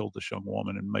killed. He killed this young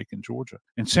woman in Macon, Georgia.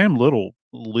 And Sam Little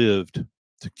lived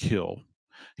to kill.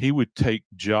 He would take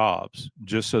jobs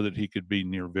just so that he could be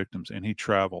near victims, and he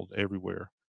traveled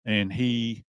everywhere and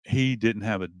he didn't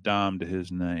have a dime to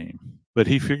his name, but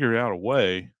he figured out a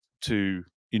way to,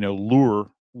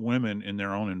 lure women in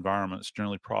their own environments,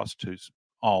 generally prostitutes,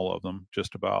 all of them,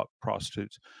 just about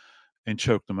prostitutes, and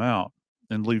choke them out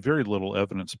and leave very little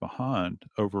evidence behind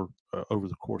over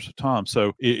the course of time.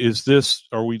 So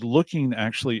are we looking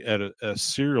actually at a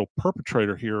serial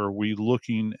perpetrator here? Or are we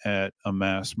looking at a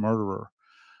mass murderer?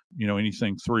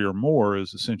 Anything 3 or more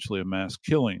is essentially a mass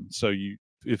killing. So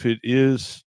if it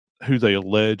is who they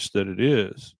allege that it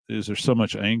is there so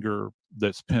much anger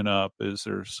that's pent up? Is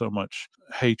there so much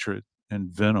hatred and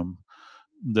venom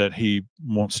that he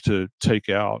wants to take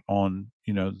out on,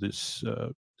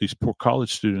 these poor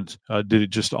college students? Did it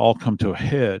just all come to a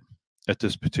head at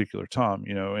this particular time?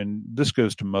 And this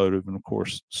goes to motive, and of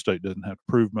course, the state doesn't have to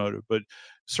prove motive, but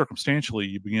circumstantially,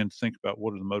 you begin to think about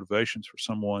what are the motivations for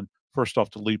someone, first off,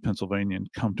 to leave Pennsylvania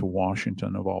and come to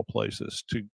Washington, of all places,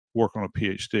 to work on a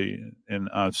PhD. And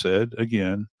I've said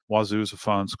again, Wazoo is a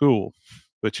fine school,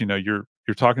 but you're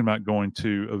talking about going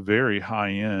to a very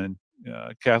high-end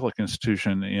Catholic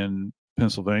institution in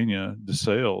Pennsylvania,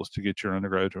 DeSales, to get your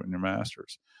undergraduate and your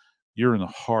master's. You're in the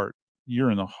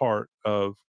heart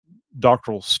of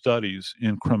doctoral studies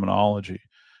in criminology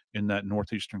in that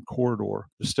northeastern corridor.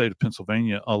 The state of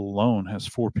Pennsylvania alone has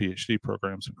 4 PhD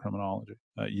programs in criminology.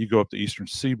 You go up the eastern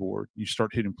seaboard, you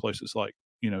start hitting places like,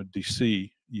 DC,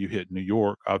 you hit New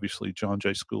York, obviously John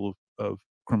Jay School of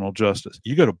Criminal Justice.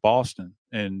 You go to Boston,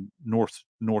 and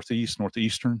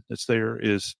northeastern that's there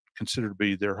is considered to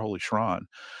be their holy shrine.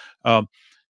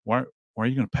 Why are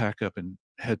you going to pack up and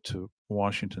head to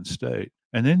Washington State?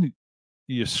 And then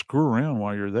you screw around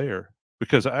while you're there.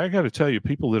 Because I got to tell you,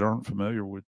 people that aren't familiar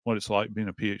with what it's like being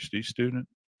a PhD student,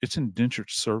 it's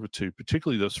indentured servitude,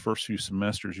 particularly those first few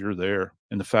semesters you're there.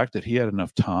 And the fact that he had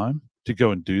enough time to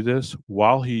go and do this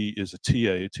while he is a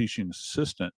TA, a teaching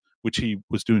assistant, which he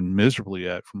was doing miserably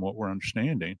at, from what we're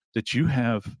understanding, that you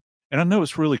have, and I know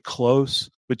it's really close,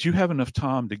 but you have enough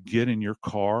time to get in your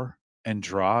car and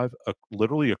drive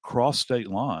literally across state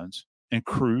lines and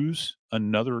cruise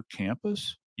another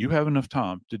campus. You have enough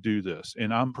time to do this.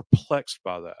 And I'm perplexed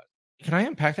by that. Can I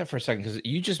unpack that for a second? Because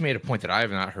you just made a point that I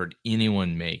have not heard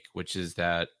anyone make, which is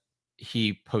that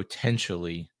he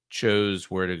potentially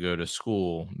chose where to go to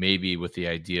school, maybe with the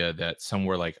idea that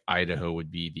somewhere like Idaho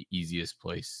would be the easiest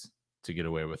place to get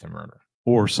away with a murder.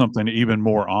 Or something even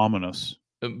more ominous.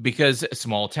 Because a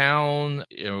small town,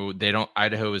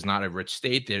 Idaho is not a rich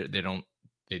state.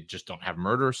 They just don't have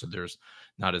murder. So there's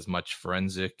not as much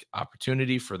forensic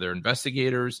opportunity for their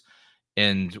investigators.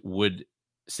 And would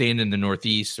staying in the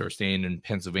Northeast or staying in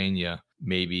Pennsylvania,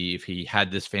 maybe if he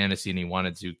had this fantasy and he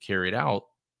wanted to carry it out,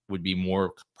 would be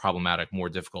more problematic, more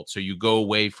difficult. So you go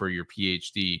away for your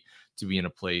PhD to be in a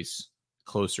place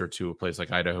closer to a place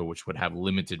like Idaho, which would have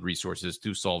limited resources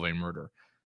to solve a murder.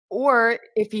 Or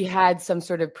if he had some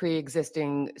sort of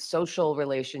pre-existing social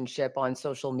relationship on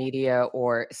social media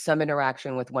or some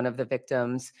interaction with one of the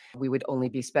victims, we would only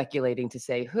be speculating to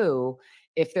say who.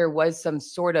 If there was some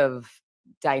sort of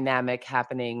dynamic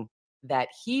happening that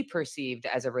he perceived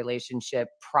as a relationship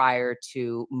prior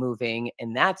to moving,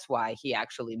 and that's why he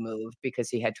actually moved, because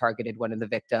he had targeted one of the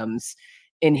victims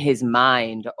in his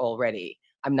mind already.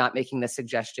 I'm not making the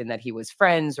suggestion that he was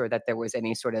friends or that there was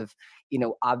any sort of,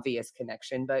 obvious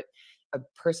connection, but a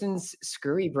person's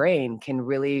screwy brain can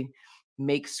really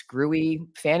make screwy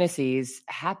fantasies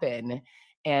happen.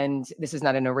 And this is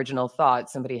not an original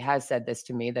thought. Somebody has said this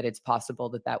to me, that it's possible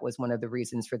that that was one of the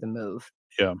reasons for the move.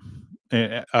 Yeah,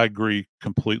 I agree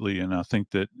completely. And I think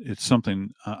that it's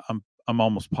something I'm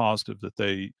almost positive that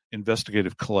they,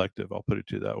 investigative collective, I'll put it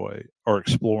to you that way, are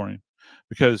exploring.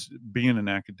 Because being an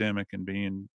academic and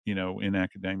being, in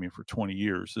academia for 20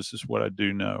 years, this is what I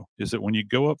do know, is that when you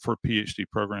go up for a PhD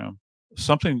program,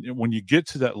 when you get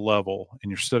to that level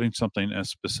and you're studying something as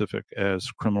specific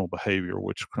as criminal behavior,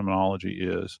 which criminology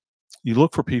is, you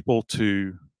look for people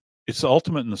it's the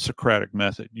ultimate in the Socratic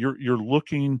method. You're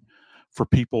looking for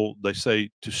people, they say,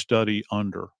 to study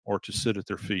under or to sit at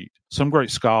their feet. Some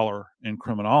great scholar in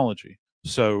criminology.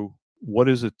 So what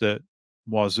is it that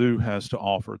Wazoo has to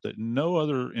offer that no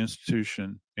other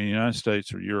institution in the United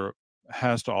States or Europe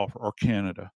has to offer, or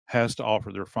Canada has to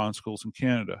offer? There are fine schools in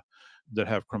Canada that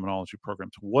have criminology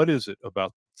programs. What is it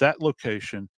about that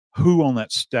location? Who on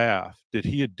that staff did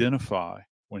he identify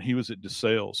when he was at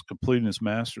DeSales completing his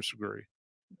master's degree?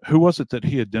 Who was it that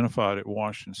he identified at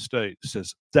Washington State that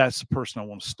says, that's the person I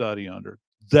want to study under?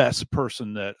 That's the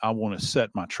person that I want to set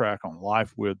my track on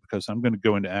life with, because I'm going to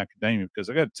go into academia. Because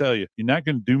I got to tell you, you're not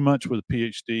going to do much with a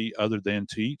PhD other than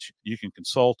teach. You can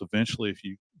consult eventually if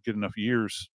you get enough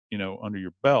years, under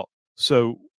your belt.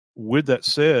 So with that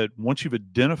said, once you've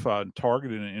identified and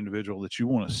targeted an individual that you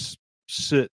want to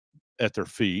sit at their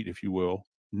feet, if you will,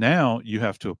 now you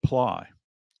have to apply.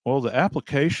 Well, the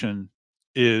application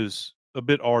is a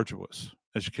bit arduous,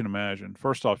 as you can imagine.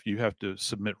 First off, you have to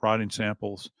submit writing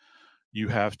samples. You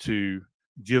have to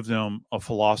give them a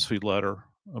philosophy letter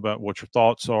about what your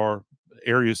thoughts are,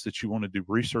 areas that you want to do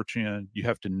research in. You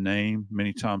have to name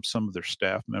many times some of their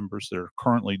staff members that are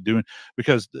currently doing,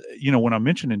 because, you know, when I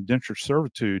mentioned indentured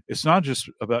servitude, it's not just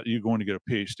about you going to get a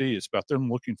PhD, it's about them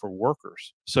looking for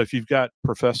workers. So if you've got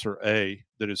Professor A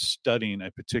that is studying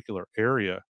a particular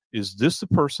area, is this the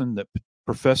person that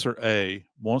Professor A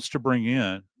wants to bring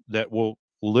in that will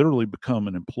literally become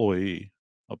an employee,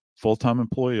 a full-time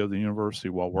employee of the university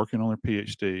while working on their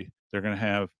PhD? They're going to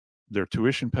have their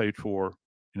tuition paid for,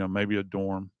 you know, maybe a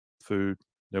dorm, food,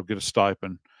 they'll get a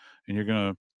stipend, and you're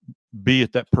going to be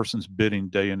at that person's bidding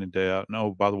day in and day out. And,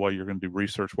 oh, by the way, you're going to do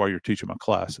research while you're teaching my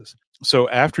classes. So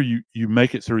after you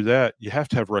make it through that, you have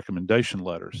to have recommendation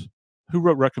letters. Who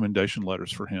wrote recommendation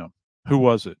letters for him? Who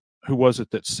was it? Who was it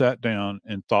that sat down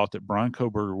and thought that Brian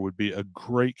Kohberger would be a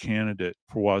great candidate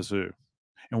for Wazoo?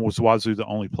 And was Wazoo the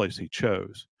only place he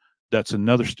chose? That's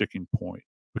another sticking point,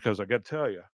 because I got to tell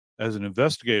you, as an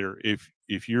investigator, if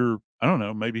you're, I don't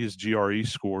know, maybe his GRE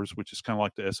scores, which is kind of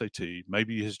like the SAT,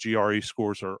 maybe his GRE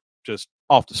scores are just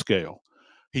off the scale.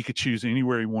 He could choose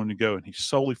anywhere he wanted to go, and he's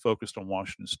solely focused on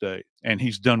Washington State. And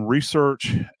he's done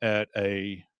research at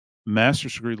a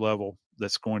master's degree level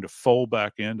that's going to fold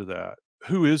back into that.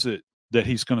 Who is it that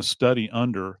he's going to study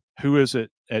under? Who is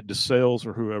it at DeSales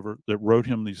or whoever that wrote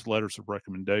him these letters of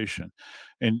recommendation?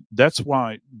 And that's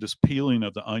why this peeling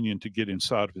of the onion to get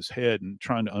inside of his head and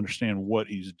trying to understand what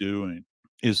he's doing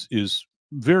is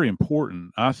very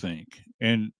important, I think.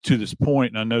 And to this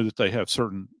point, I know that they have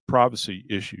certain privacy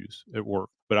issues at work,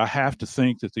 but I have to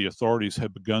think that the authorities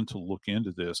have begun to look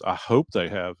into this. I hope they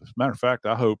have. As a matter of fact,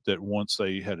 I hope that once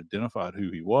they had identified who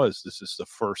he was, this is the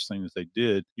first thing that they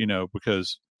did, you know,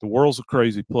 because the world's a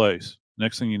crazy place.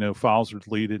 Next thing you know, files are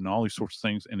deleted and all these sorts of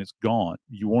things, and it's gone.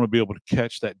 You want to be able to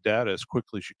catch that data as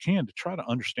quickly as you can to try to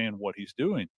understand what he's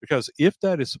doing. Because if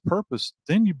that is the purpose,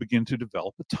 then you begin to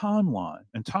develop a timeline.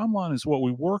 And timeline is what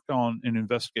we work on in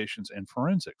investigations and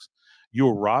forensics. You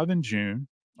arrive in June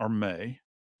or May,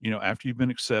 you know, after you've been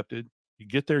accepted. You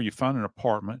get there, you find an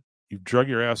apartment. You've drug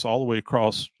your ass all the way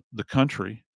across the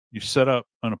country. You set up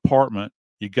an apartment.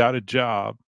 You got a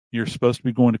job. You're supposed to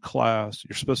be going to class.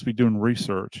 You're supposed to be doing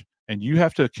research. And you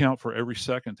have to account for every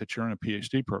second that you're in a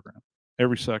PhD program.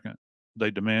 Every second.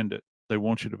 They demand it. They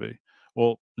want you to be.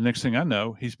 Well, the next thing I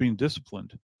know, he's being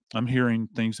disciplined. I'm hearing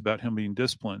things about him being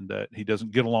disciplined, that he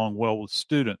doesn't get along well with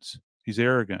students. He's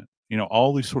arrogant. You know,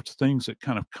 all these sorts of things that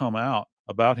kind of come out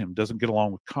about him. Doesn't get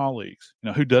along with colleagues. You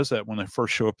know, who does that when they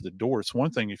first show up at the door? It's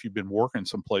one thing if you've been working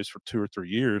someplace for 2 or 3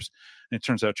 years and it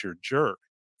turns out you're a jerk.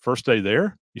 First day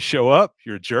there, you show up,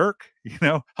 you're a jerk. You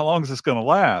know, how long is this going to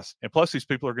last? And plus, these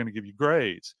people are going to give you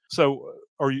grades. So,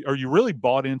 are you really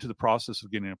bought into the process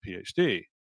of getting a PhD?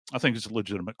 I think it's a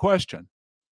legitimate question.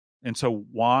 And so,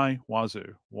 why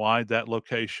Wazoo? Why that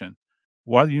location?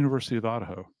 Why the University of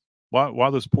Idaho? Why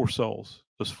those poor souls?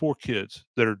 Those 4 kids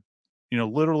that are, you know,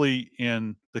 literally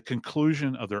in the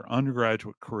conclusion of their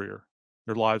undergraduate career.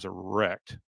 Their lives are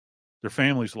wrecked. Their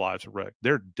families' lives are wrecked.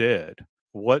 They're dead.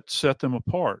 What set them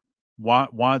apart?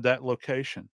 Why that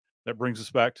location? That brings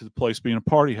us back to the place being a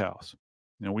party house.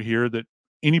 You know, we hear that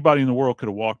anybody in the world could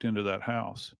have walked into that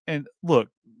house. And look,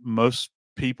 most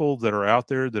people that are out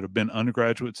there that have been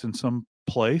undergraduates in some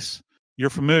place, you're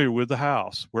familiar with the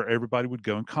house where everybody would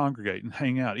go and congregate and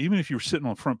hang out. Even if you were sitting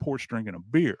on the front porch drinking a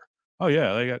beer. Oh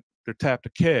yeah, they're tapped a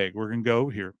keg. We're going to go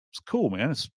over here. It's cool,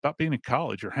 man. It's about being in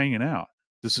college. You're hanging out.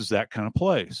 This is that kind of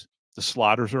place. The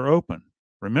sliders are open.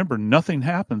 Remember, nothing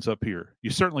happens up here.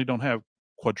 You certainly don't have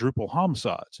quadruple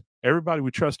homicides. Everybody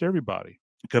would trust everybody.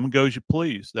 Come and go as you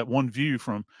please. That one view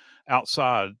from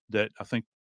outside that I think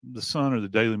the Sun or the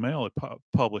Daily Mail had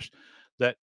published,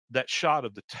 that shot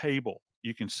of the table,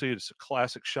 you can see it. It's a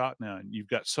classic shot now. And you've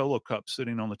got solo cups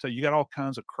sitting on the table. You got all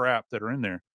kinds of crap that are in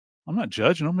there. I'm not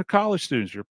judging them. They're college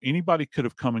students. Anybody could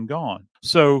have come and gone.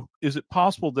 So is it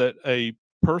possible that a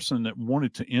person that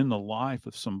wanted to end the life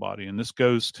of somebody, and this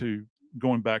goes to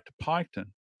going back to Piketon,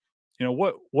 you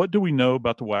know, what do we know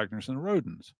about the Wagners and the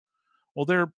Rodens?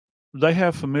 Well, they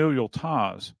have familial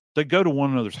ties. They go to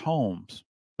one another's homes.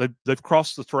 They've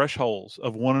crossed the thresholds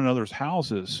of one another's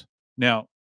houses. Now,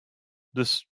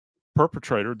 this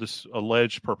perpetrator, this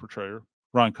alleged perpetrator,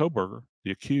 Ryan Kohberger,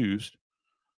 the accused,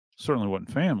 certainly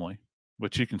wasn't family,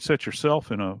 but you can set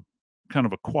yourself in a kind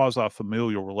of a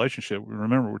quasi-familial relationship.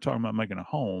 Remember, we're talking about making a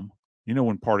home. You know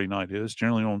when party night is.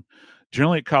 Generally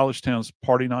at college towns,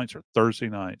 party nights are Thursday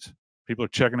nights. People are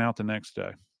checking out the next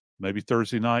day. Maybe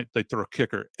Thursday night, they throw a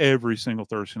kicker every single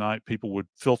Thursday night. People would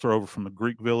filter over from the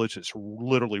Greek village. It's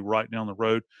literally right down the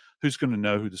road. Who's going to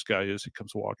know who this guy is? He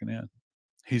comes walking in.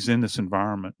 He's in this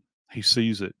environment. He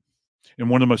sees it. And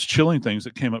one of the most chilling things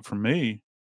that came up for me,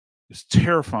 is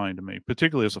terrifying to me,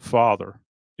 particularly as a father,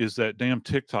 is that damn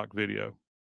TikTok video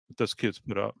that those kids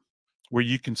put up, where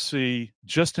you can see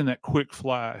just in that quick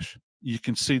flash, you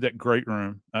can see that great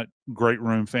room,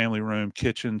 family room,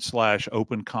 kitchen /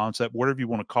 open concept, whatever you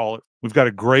want to call it. We've got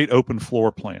a great open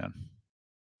floor plan.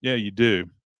 Yeah, you do.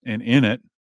 And in it,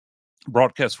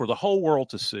 broadcast for the whole world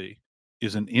to see,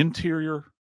 is an interior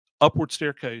upward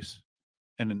staircase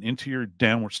and an interior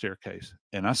downward staircase.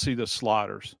 And I see the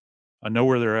sliders. I know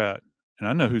where they're at, and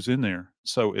I know who's in there.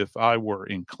 So if I were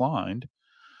inclined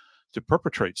to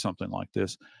perpetrate something like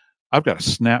this, I've got a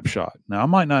snapshot. Now, I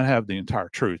might not have the entire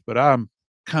truth, but I'm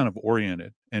kind of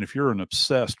oriented. And if you're an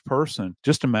obsessed person,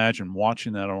 just imagine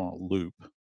watching that on a loop.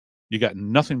 You got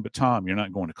nothing but time. You're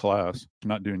not going to class. You're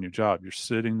not doing your job. You're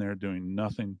sitting there doing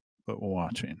nothing but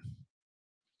watching.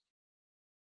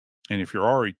 And if you're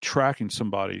already tracking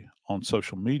somebody on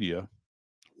social media,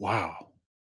 wow,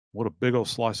 what a big old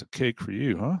slice of cake for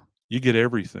you, huh? You get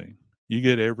everything. You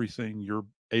get everything you're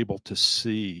able to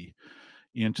see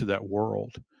into that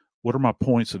world. What are my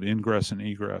points of ingress and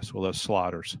egress? Well, that's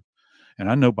sliders. And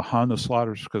I know behind those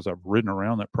sliders, because I've ridden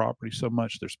around that property so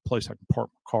much, there's a place I can park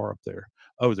my car up there.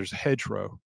 Oh, there's a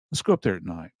hedgerow. Let's go up there at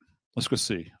night. Let's go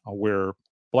see. I'll wear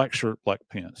black shirt, black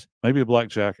pants, maybe a black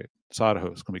jacket. It's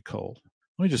Idaho. It's going to be cold.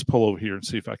 Let me just pull over here and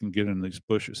see if I can get in these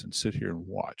bushes and sit here and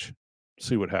watch,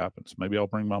 see what happens. Maybe I'll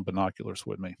bring my binoculars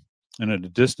with me. And at a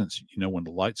distance, you know when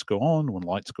the lights go on, when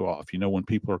lights go off. You know when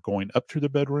people are going up to their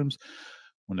bedrooms,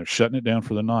 when they're shutting it down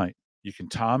for the night. You can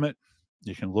time it.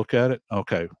 You can look at it.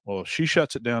 Okay, well, she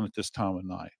shuts it down at this time of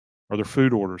night. Are there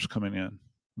food orders coming in?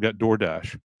 We got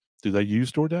DoorDash. Do they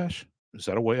use DoorDash? Is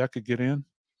that a way I could get in?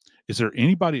 Is there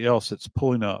anybody else that's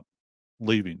pulling up,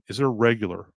 leaving? Is there a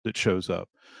regular that shows up?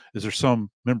 Is there some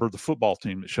member of the football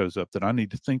team that shows up that I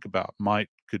need to think about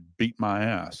could beat my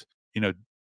ass? You know,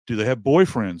 do they have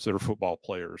boyfriends that are football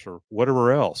players or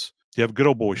whatever else? You have a good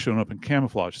old boy showing up in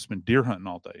camouflage that's been deer hunting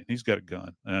all day, and he's got a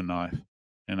gun and a knife,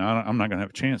 and I'm not going to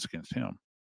have a chance against him.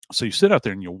 So you sit out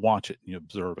there and you watch it and you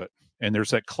observe it. And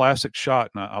there's that classic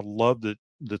shot, and I love that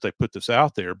they put this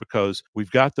out there, because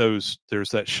we've got there's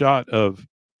that shot of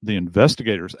the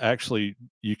investigators. Actually,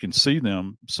 you can see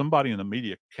them. Somebody in the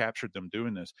media captured them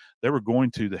doing this. They were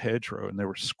going to the hedgerow and they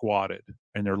were squatted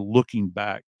and they're looking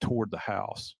back toward the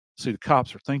house. See, the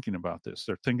cops are thinking about this.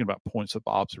 They're thinking about points of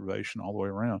observation all the way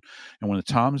around. And when the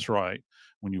time is right,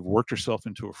 when you've worked yourself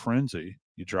into a frenzy,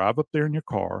 you drive up there in your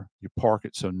car, you park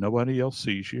it so nobody else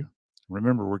sees you.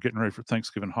 Remember, we're getting ready for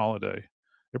Thanksgiving holiday.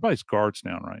 Everybody's guards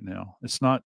down right now. It's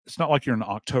not like you're in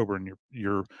October and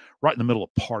you're right in the middle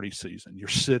of party season. You're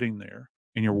sitting there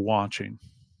and you're watching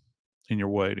and you're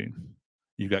waiting.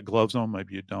 You've got gloves on,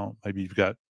 maybe you don't. Maybe you've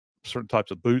got certain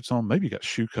types of boots on. Maybe you got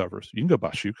shoe covers. You can go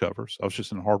buy shoe covers. I was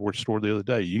just in a hardware store the other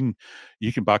day. You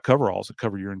can buy coveralls that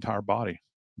cover your entire body.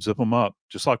 Zip them up,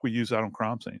 just like we use out on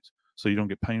crime scenes, so you don't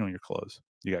get paint on your clothes.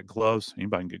 You got gloves.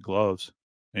 Anybody can get gloves,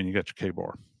 and you got your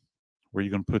K-bar. Where are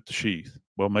you going to put the sheath?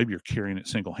 Well, maybe you're carrying it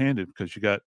single-handed because you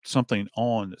got something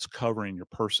on that's covering your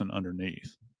person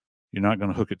underneath. You're not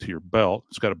going to hook it to your belt.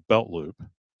 It's got a belt loop.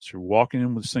 So you're walking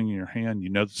in with this thing in your hand. You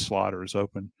know the slider is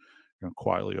open. You're going to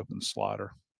quietly open the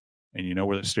slider, and you know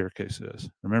where the staircase is.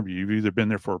 Remember, you've either been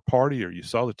there for a party or you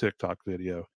saw the TikTok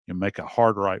video. You make a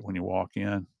hard right when you walk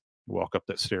in. You walk up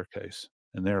that staircase,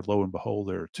 and there, lo and behold,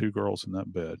 there are two girls in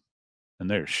that bed, and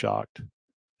they're shocked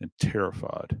and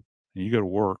terrified. And you go to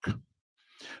work.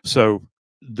 So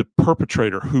the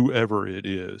perpetrator, whoever it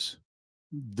is,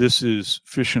 this is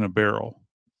fish in a barrel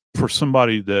for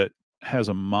somebody that has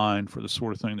a mind for the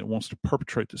sort of thing, that wants to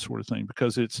perpetrate this sort of thing,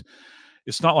 because it's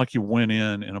not like you went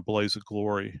in a blaze of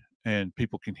glory and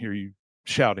people can hear you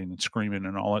shouting and screaming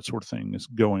and all that sort of thing is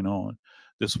going on.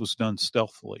 This was done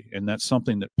stealthily, and that's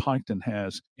something that Piketon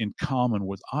has in common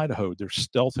with Idaho. There's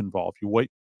stealth involved. You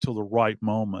wait till the right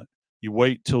moment. You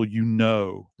wait till you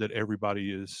know that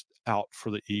everybody is out for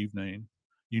the evening.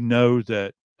 You know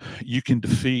that you can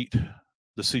defeat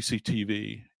the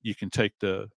CCTV. You can take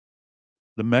the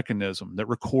mechanism that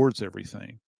records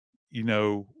everything. You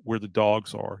know where the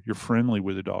dogs are. You're friendly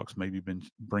with the dogs. Maybe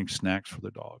bring snacks for the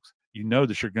dogs. You know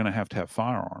that you're going to have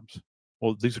firearms.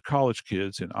 Well, these are college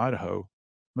kids in Idaho.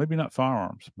 Maybe not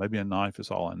firearms. Maybe a knife is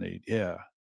all I need. Yeah,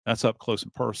 that's up close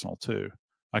and personal too.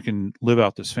 I can live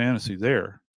out this fantasy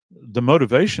there. the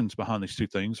motivations behind these two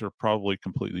things are probably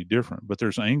completely different, but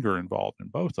there's anger involved in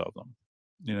both of them.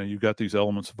 You know, you've got these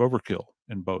elements of overkill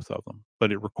in both of them,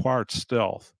 but it required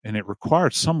stealth and it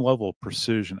required some level of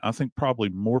precision. I think probably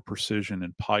more precision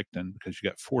in Piketon, because you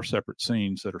got 4 separate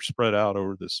scenes that are spread out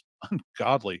over this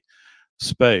ungodly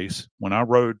space. When I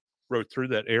rode through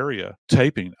that area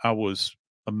taping, I was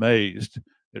amazed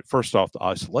at, first off, the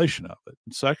isolation of it,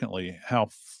 and secondly, how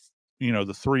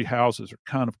the 3 houses are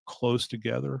kind of close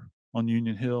together on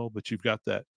Union Hill, but you've got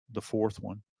the 4th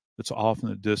one that's off in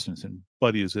the distance, and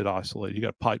buddy, is it isolated. You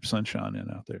got pipe sunshine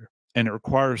in out there, and it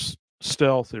requires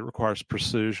stealth. It requires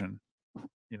precision.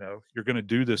 You know, you're going to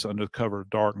do this under the cover of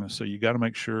darkness, so you got to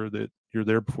make sure that you're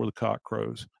there before the cock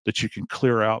crows, that you can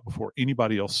clear out before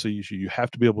anybody else sees you. You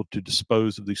have to be able to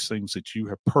dispose of these things that you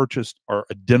have purchased or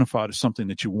identified as something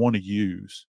that you want to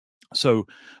use. So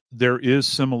there is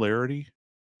similarity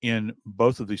in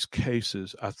both of these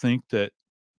cases. I think that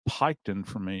Piketon,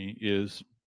 for me, is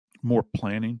more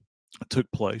planning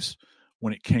took place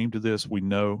when it came to this. We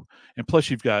know, and plus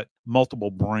you've got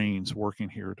multiple brains working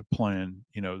here to plan,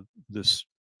 this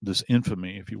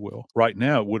infamy, if you will. Right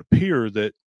now, it would appear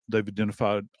that they've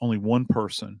identified only one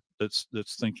person that's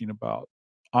thinking about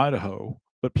Idaho,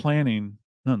 but planning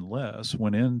nonetheless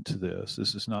went into this.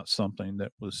 This is not something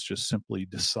that was just simply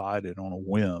decided on a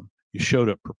whim. You showed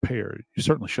up prepared. You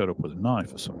certainly showed up with a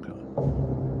knife of some kind.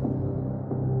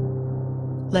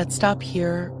 Let's stop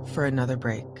here for another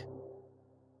break.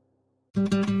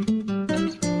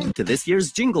 To this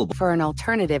year's Jingle for an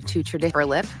alternative to traditional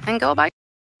lip and go by.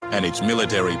 And its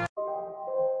military.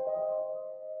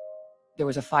 There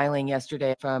was a filing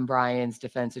yesterday from Brian's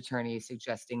defense attorney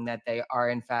suggesting that they are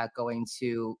in fact going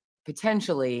to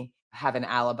potentially have an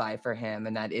alibi for him,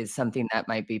 and that is something that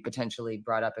might be potentially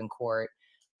brought up in court.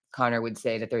 Conor would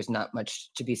say that there's not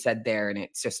much to be said there, and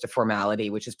it's just a formality,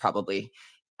 which is probably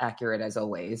accurate as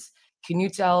always. Can you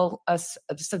tell us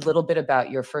just a little bit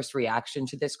about your first reaction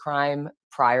to this crime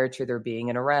prior to there being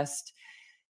an arrest,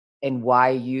 and why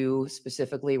you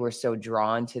specifically were so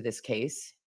drawn to this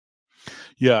case?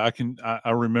 Yeah,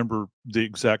 I remember the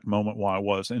exact moment why I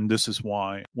was, and this is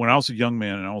why. When I was a young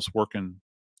man and I was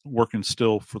working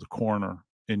still for the coroner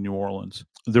in New Orleans,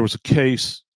 there was a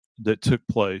case that took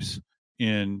place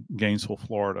in Gainesville,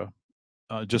 Florida,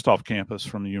 just off campus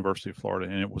from the University of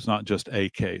Florida. And it was not just a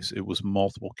case, it was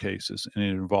multiple cases, and it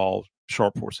involved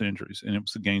sharp force injuries, and it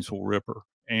was the Gainesville Ripper.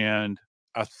 And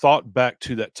I thought back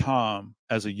to that time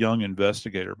as a young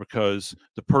investigator, because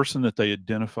the person that they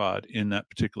identified in that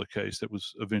particular case that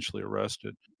was eventually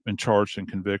arrested and charged and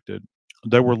convicted,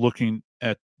 they were looking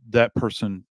at that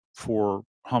person for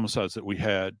homicides that we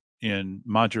had in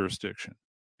my jurisdiction.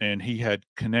 And he had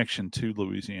connection to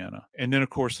Louisiana. And then,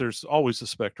 of course, there's always the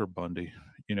specter of Bundy,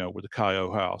 with the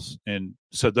Cayo house. And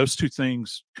so those two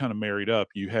things kind of married up.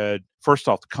 You had, first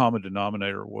off, the common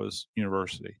denominator was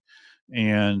university,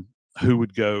 and who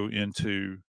would go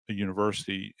into a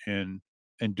university and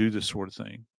do this sort of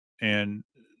thing. And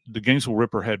the Gainesville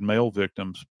Ripper had male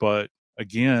victims, but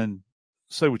again,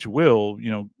 say what you will,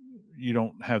 you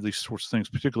don't have these sorts of things,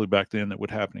 particularly back then, that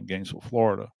would happen in Gainesville,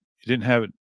 Florida. You didn't have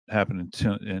it happen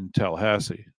in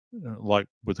Tallahassee, like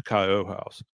with the Cayo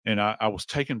house. And I was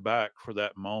taken back for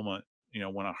that moment.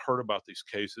 When I heard about these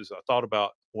cases, I thought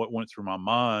about what went through my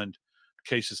mind,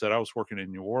 cases that I was working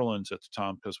in New Orleans at the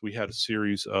time, because we had a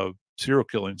series of serial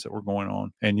killings that were going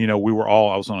on. And, I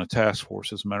was on a task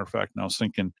force, as a matter of fact, and I was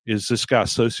thinking, is this guy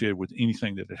associated with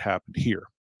anything that had happened here?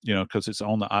 Because it's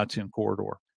on the I-10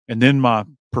 corridor. And then my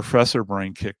professor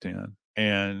brain kicked in,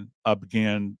 and I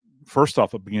began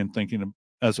thinking,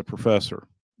 as a professor,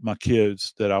 my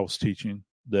kids that I was teaching,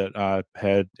 that I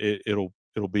had, it'll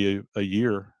be a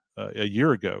year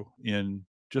ago in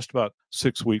just about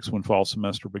 6 weeks when fall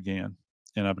semester began.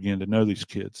 And I began to know these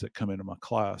kids that come into my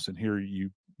class, and here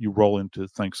you roll into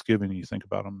Thanksgiving and you think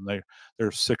about them, and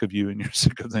they're sick of you and you're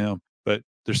sick of them, but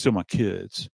they're still my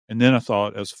kids. And then I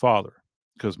thought, as a father,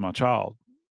 because my child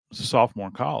was a sophomore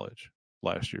in college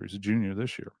last year, he's a junior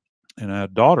this year, and I had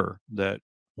a daughter that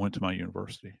went to my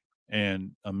university.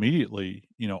 And immediately,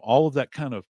 all of that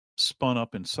kind of spun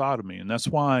up inside of me. And that's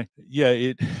why,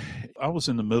 I was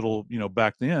in the middle,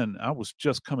 back then, I was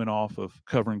just coming off of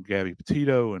covering Gabby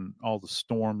Petito and all the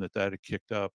storm that had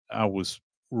kicked up. I was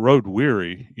road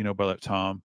weary, by that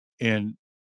time. And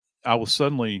I was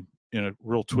suddenly, in a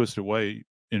real twisted way,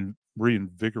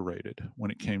 reinvigorated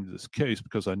when it came to this case,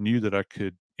 because I knew that I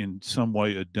could in some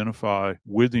way identify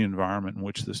with the environment in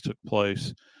which this took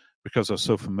place, because I was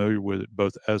so familiar with it,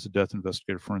 both as a death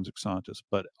investigator, forensic scientist,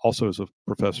 but also as a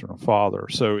professor and a father.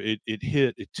 So it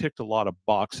ticked a lot of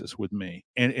boxes with me.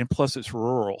 And plus it's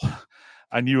rural.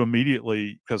 I knew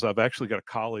immediately because I've actually got a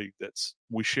colleague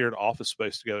we shared office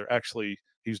space together. Actually,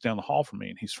 he's down the hall from me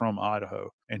and he's from Idaho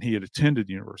and he had attended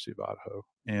the University of Idaho.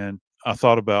 And I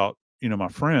thought about, my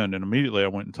friend, and immediately I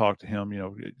went and talked to him,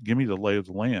 give me the lay of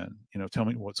the land, tell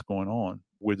me what's going on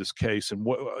with this case and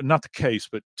not the case,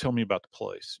 but tell me about the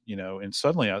place, and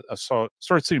suddenly I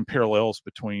started seeing parallels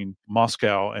between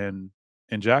Moscow and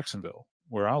Jacksonville,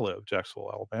 where I live,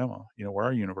 Jacksonville, Alabama, where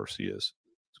our university is.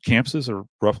 Campuses are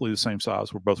roughly the same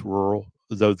size. We're both rural,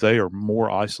 though they are more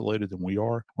isolated than we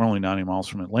are. We're only 90 miles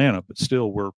from Atlanta, but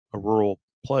still we're a rural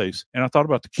place. And I thought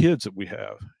about the kids that we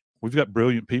have. We've got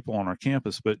brilliant people on our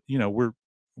campus, but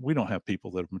we don't have people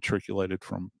that have matriculated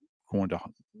from going to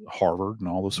Harvard and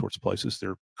all those sorts of places.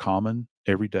 They're common,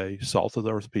 everyday, salt of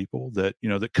the earth people that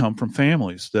that come from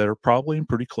families that are probably in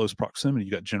pretty close proximity.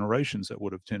 You got generations that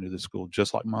would have attended this school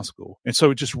just like my school, and so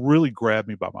it just really grabbed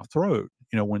me by my throat.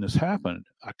 When this happened,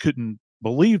 I couldn't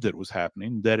believe that it was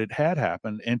happening, that it had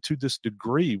happened, and to this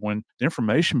degree, when the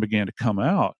information began to come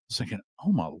out, I was thinking,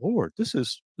 "Oh my Lord, this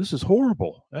is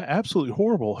horrible, absolutely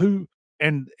horrible."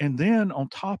 And then on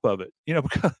top of it,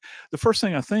 because the first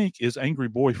thing I think is angry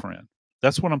boyfriend.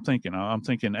 That's what I'm thinking. I'm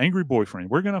thinking angry boyfriend.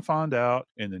 We're going to find out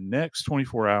in the next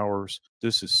 24 hours,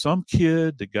 this is some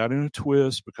kid that got in a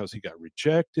twist because he got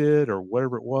rejected or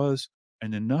whatever it was.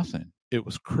 And then nothing. It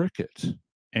was crickets.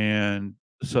 And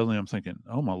suddenly I'm thinking,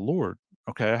 oh my Lord.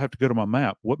 Okay, I have to go to my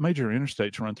map. What major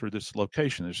interstates run through this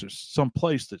location? There's just some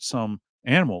place that some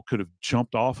animal could have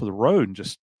jumped off of the road and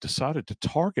just decided to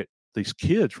target these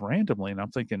kids randomly. And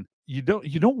I'm thinking, you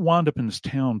don't wind up in this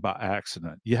town by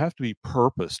accident. You have to be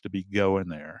purposed to be going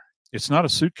there. It's not a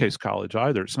suitcase college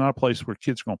either. It's not a place where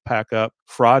kids are going to pack up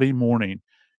Friday morning.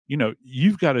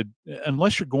 You've got to,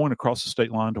 unless you're going across the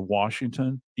state line to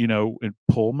Washington, in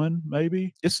Pullman,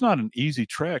 maybe, it's not an easy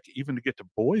trek even to get to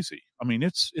Boise. I mean,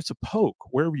 it's a poke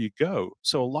wherever you go.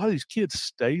 So a lot of these kids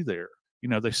stay there.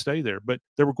 They stay there, but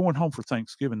they were going home for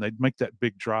Thanksgiving. They'd make that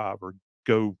big drive or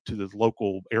go to the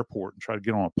local airport and try to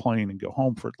get on a plane and go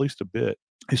home for at least a bit.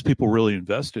 These people really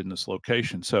invested in this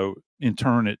location. So in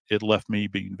turn, it left me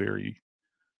being very,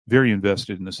 very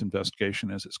invested in this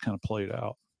investigation as it's kind of played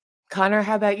out. Conor,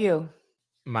 how about you?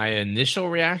 My initial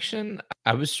reaction,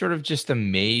 I was sort of just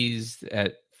amazed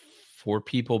at 4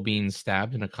 people being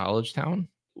stabbed in a college town.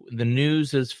 The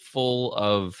news is full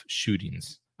of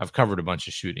shootings. I've covered a bunch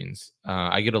of shootings.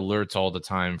 I get alerts all the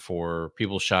time for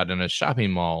people shot in a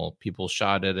shopping mall, people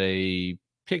shot at a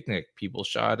picnic, people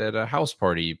shot at a house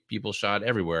party, people shot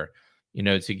everywhere.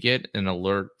 To get an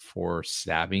alert for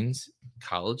stabbings,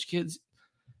 college kids,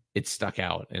 it stuck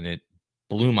out and it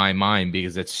blew my mind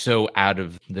because it's so out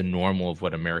of the normal of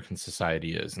what American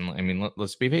society is. And I mean,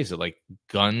 let's be face it, like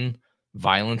gun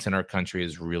violence in our country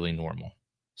is really normal.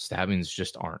 Stabbings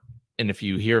just aren't. And if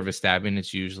you hear of a stabbing,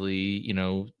 it's usually,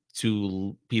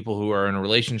 2 people who are in a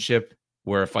relationship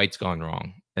where a fight's gone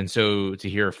wrong. And so to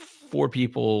hear 4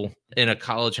 people in a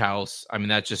college house, I mean,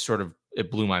 that just sort of, it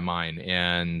blew my mind.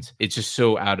 And it's just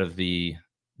so out of the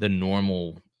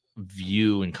normal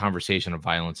view and conversation of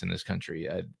violence in this country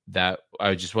that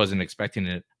I just wasn't expecting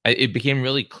it. It became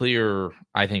really clear,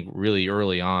 I think, really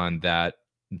early on that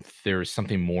there's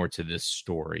something more to this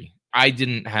story. I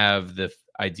didn't have the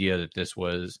idea that this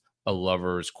was a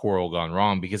lover's quarrel gone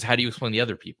wrong, because how do you explain the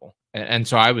other people? And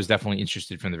so I was definitely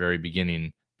interested from the very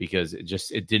beginning because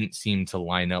it didn't seem to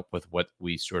line up with what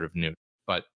we sort of knew.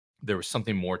 But there was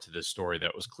something more to this story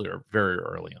that was clear very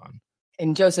early on.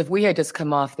 And Joseph, we had just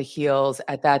come off the heels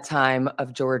at that time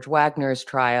of George Wagner's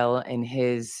trial and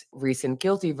his recent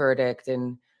guilty verdict.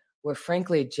 And we're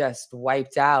frankly just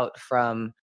wiped out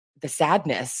from the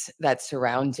sadness that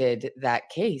surrounded that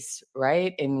case,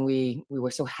 right? And we were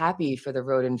so happy for the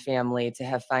Roden family to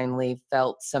have finally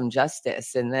felt some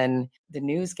justice. And then the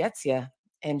news gets you.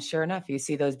 And sure enough, you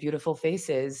see those beautiful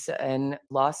faces and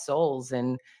lost souls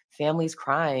and families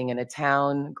crying and a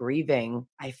town grieving.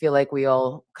 I feel like we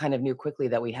all kind of knew quickly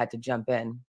that we had to jump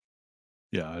in.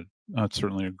 Yeah, I'd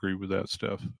certainly agree with that,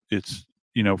 Steph. It's,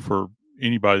 for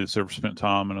anybody that's ever spent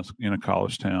time in a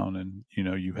college town and,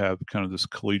 you have kind of this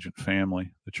collegiate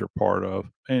family that you're part of.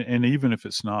 And even if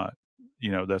it's not,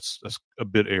 that's a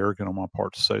bit arrogant on my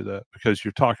part to say that, because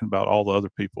you're talking about all the other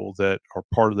people that are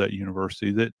part of that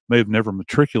university that may have never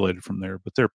matriculated from there,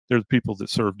 but they're the people that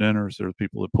serve dinners. They're the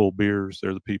people that pull beers.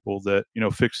 They're the people that,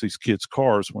 fix these kids'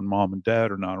 cars when mom and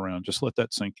dad are not around. Just let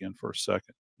that sink in for a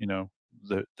second.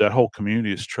 That whole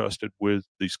community is trusted with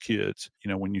these kids.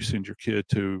 When you send your kid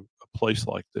to a place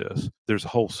like this, there's a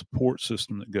whole support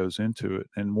system that goes into it.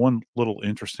 And one little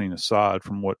interesting aside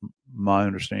from what my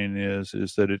understanding is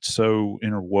that it's so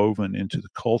interwoven into the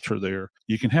culture there.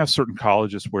 You can have certain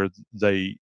colleges where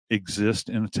they exist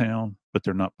in a town, but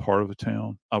they're not part of a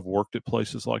town. I've worked at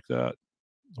places like that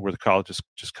where the college is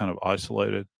just kind of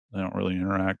isolated. They don't really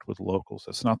interact with locals.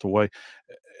 That's not the way.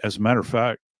 As a matter of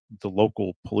fact, the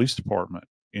local police department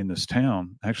in this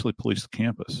town actually policed the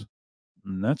campus.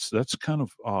 And that's kind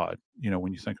of odd,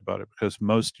 when you think about it, because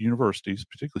most universities,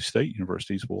 particularly state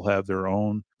universities, will have their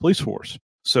own police force.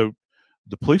 So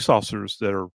the police officers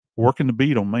that are working the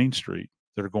beat on Main Street,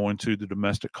 that are going to the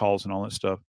domestic calls and all that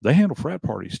stuff, they handle frat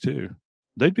parties too.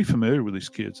 They'd be familiar with these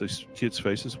kids. These kids'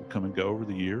 faces would come and go over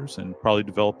the years and probably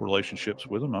develop relationships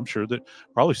with them. I'm sure that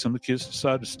probably some of the kids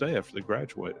decided to stay after they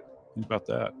graduated. Think about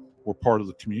that. We're part of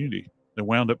the community. They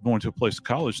wound up going to a place of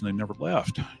college and they never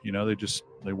left.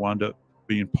 They wound up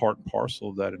being part and parcel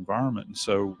of that environment. And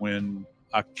so when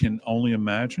I can only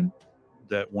imagine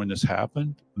that when this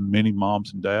happened, many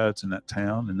moms and dads in that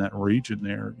town, in that region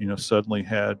there, suddenly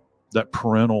had that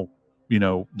parental,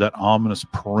 that ominous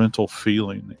parental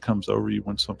feeling that comes over you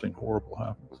when something horrible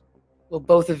happens. Well,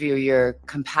 both of you, your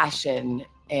compassion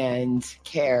and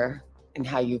care and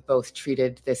how you've both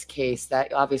treated this case,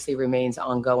 that obviously remains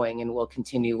ongoing and will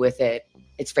continue with it.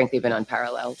 It's frankly been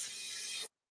unparalleled.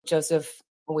 Joseph,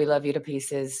 we love you to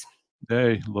pieces.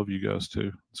 Hey, love you guys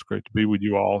too. It's great to be with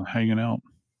you all, hanging out.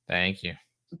 Thank you.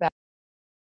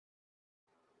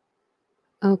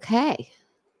 Okay.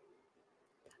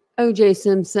 OJ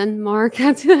Simpson, Mark.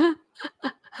 I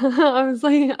was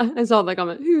like, I saw that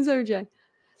comment. Who's OJ?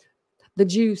 The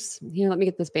juice. Here, let me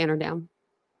get this banner down.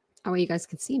 That way you guys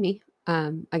can see me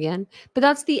again. But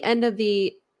that's the end of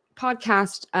the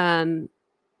podcast. I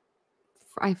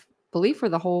believe for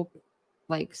the whole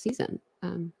season.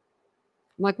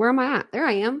 Where am I at? There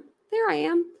I am.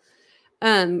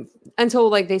 Until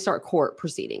they start court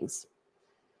proceedings.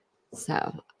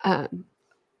 So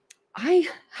I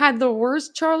had the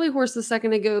worst Charlie horse a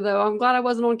second ago, though. I'm glad I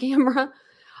wasn't on camera.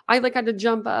 I had to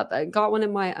jump up. I got one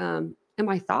in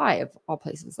my thigh of all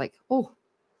places. Oh,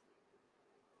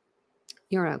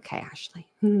 you're okay, Ashley.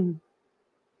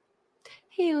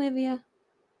 Hey, Olivia.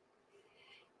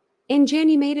 And Jen,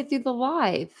 you made it through the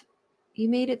live. You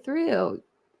made it through.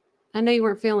 I know you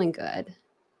weren't feeling good.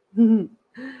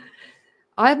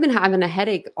 I've been having a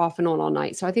headache off and on all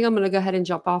night, so I think I'm going to go ahead and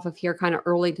jump off of here kind of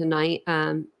early tonight.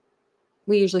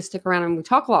 We usually stick around and we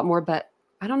talk a lot more, but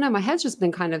I don't know. My head's just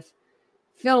been kind of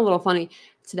feeling a little funny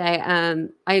today.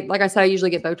 Like I said, I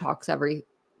usually get Botox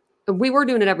we were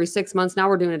doing it every 6 months. Now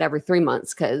we're doing it every 3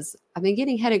 months because I've been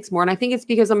getting headaches more. And I think it's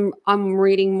because I'm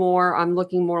reading more. I'm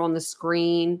looking more on the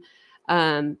screen,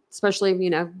 especially,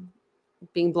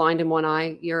 being blind in one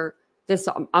eye.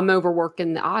 I'm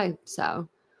overworking the eye. So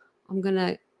I'm going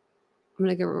to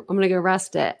go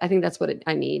rest it. I think that's what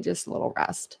I need. Just a little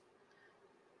rest.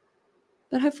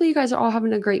 But hopefully you guys are all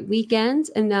having a great weekend.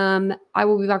 And I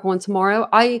will be back on tomorrow.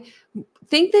 I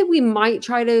think that we might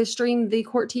try to stream the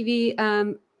Court TV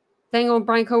thing on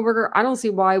Brian Kohberger. I don't see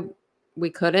why we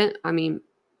couldn't. I mean,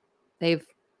 they've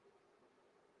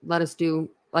let us do,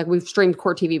 we've streamed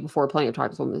Court TV before plenty of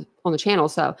times on the channel.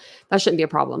 So that shouldn't be a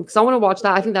problem. Because I want to watch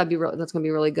that. I think that's going to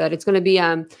be really good. It's going to be,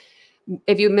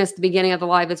 if you missed the beginning of the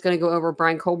live, it's going to go over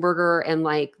Brian Kohberger and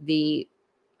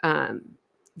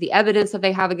the evidence that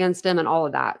they have against him and all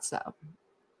of that. So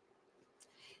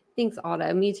thanks,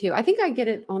 Otto. Me too. I think I get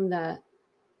it on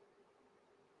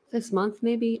this month,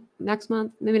 maybe next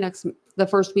month, the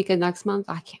first week of next month.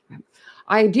 I can't remember.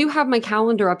 I do have my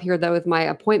calendar up here though with my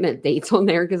appointment dates on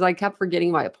there because I kept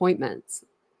forgetting my appointments.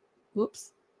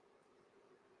 Whoops.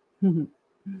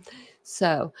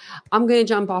 So I'm going to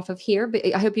jump off of here, but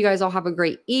I hope you guys all have a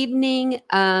great evening.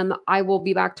 I will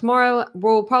be back tomorrow.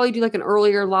 We'll probably do an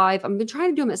earlier live. I've been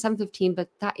trying to do them at 7:15, but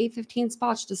that 8:15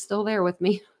 spot's just still there with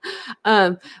me.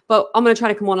 But I'm going to try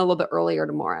to come on a little bit earlier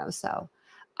tomorrow. So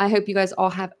I hope you guys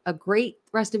all have a great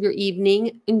rest of your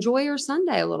evening. Enjoy your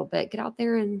Sunday a little bit. Get out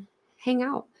there and hang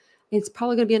out. It's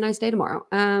probably going to be a nice day tomorrow.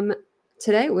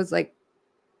 Today was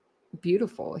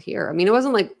beautiful here. I mean, it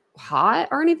wasn't hot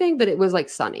or anything, but it was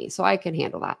sunny, so I can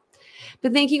handle that.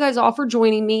 But thank you guys all for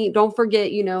joining me. Don't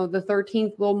forget, the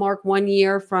 13th will mark 1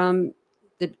 year from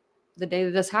the day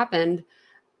that this happened.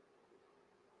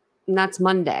 And that's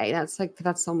Monday. That's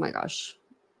oh my gosh.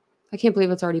 I can't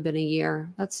believe it's already been a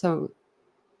year. That's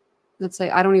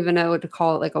I don't even know what to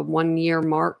call it, a 1 year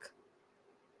mark.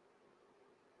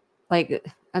 I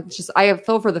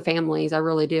feel for the families. I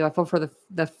really do. I feel for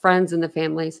the friends and the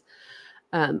families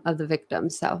of the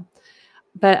victims. So,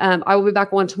 but I will be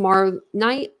back on tomorrow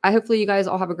night. Hopefully you guys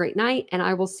all have a great night, and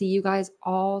I will see you guys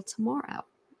all tomorrow.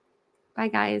 Bye,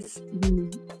 guys.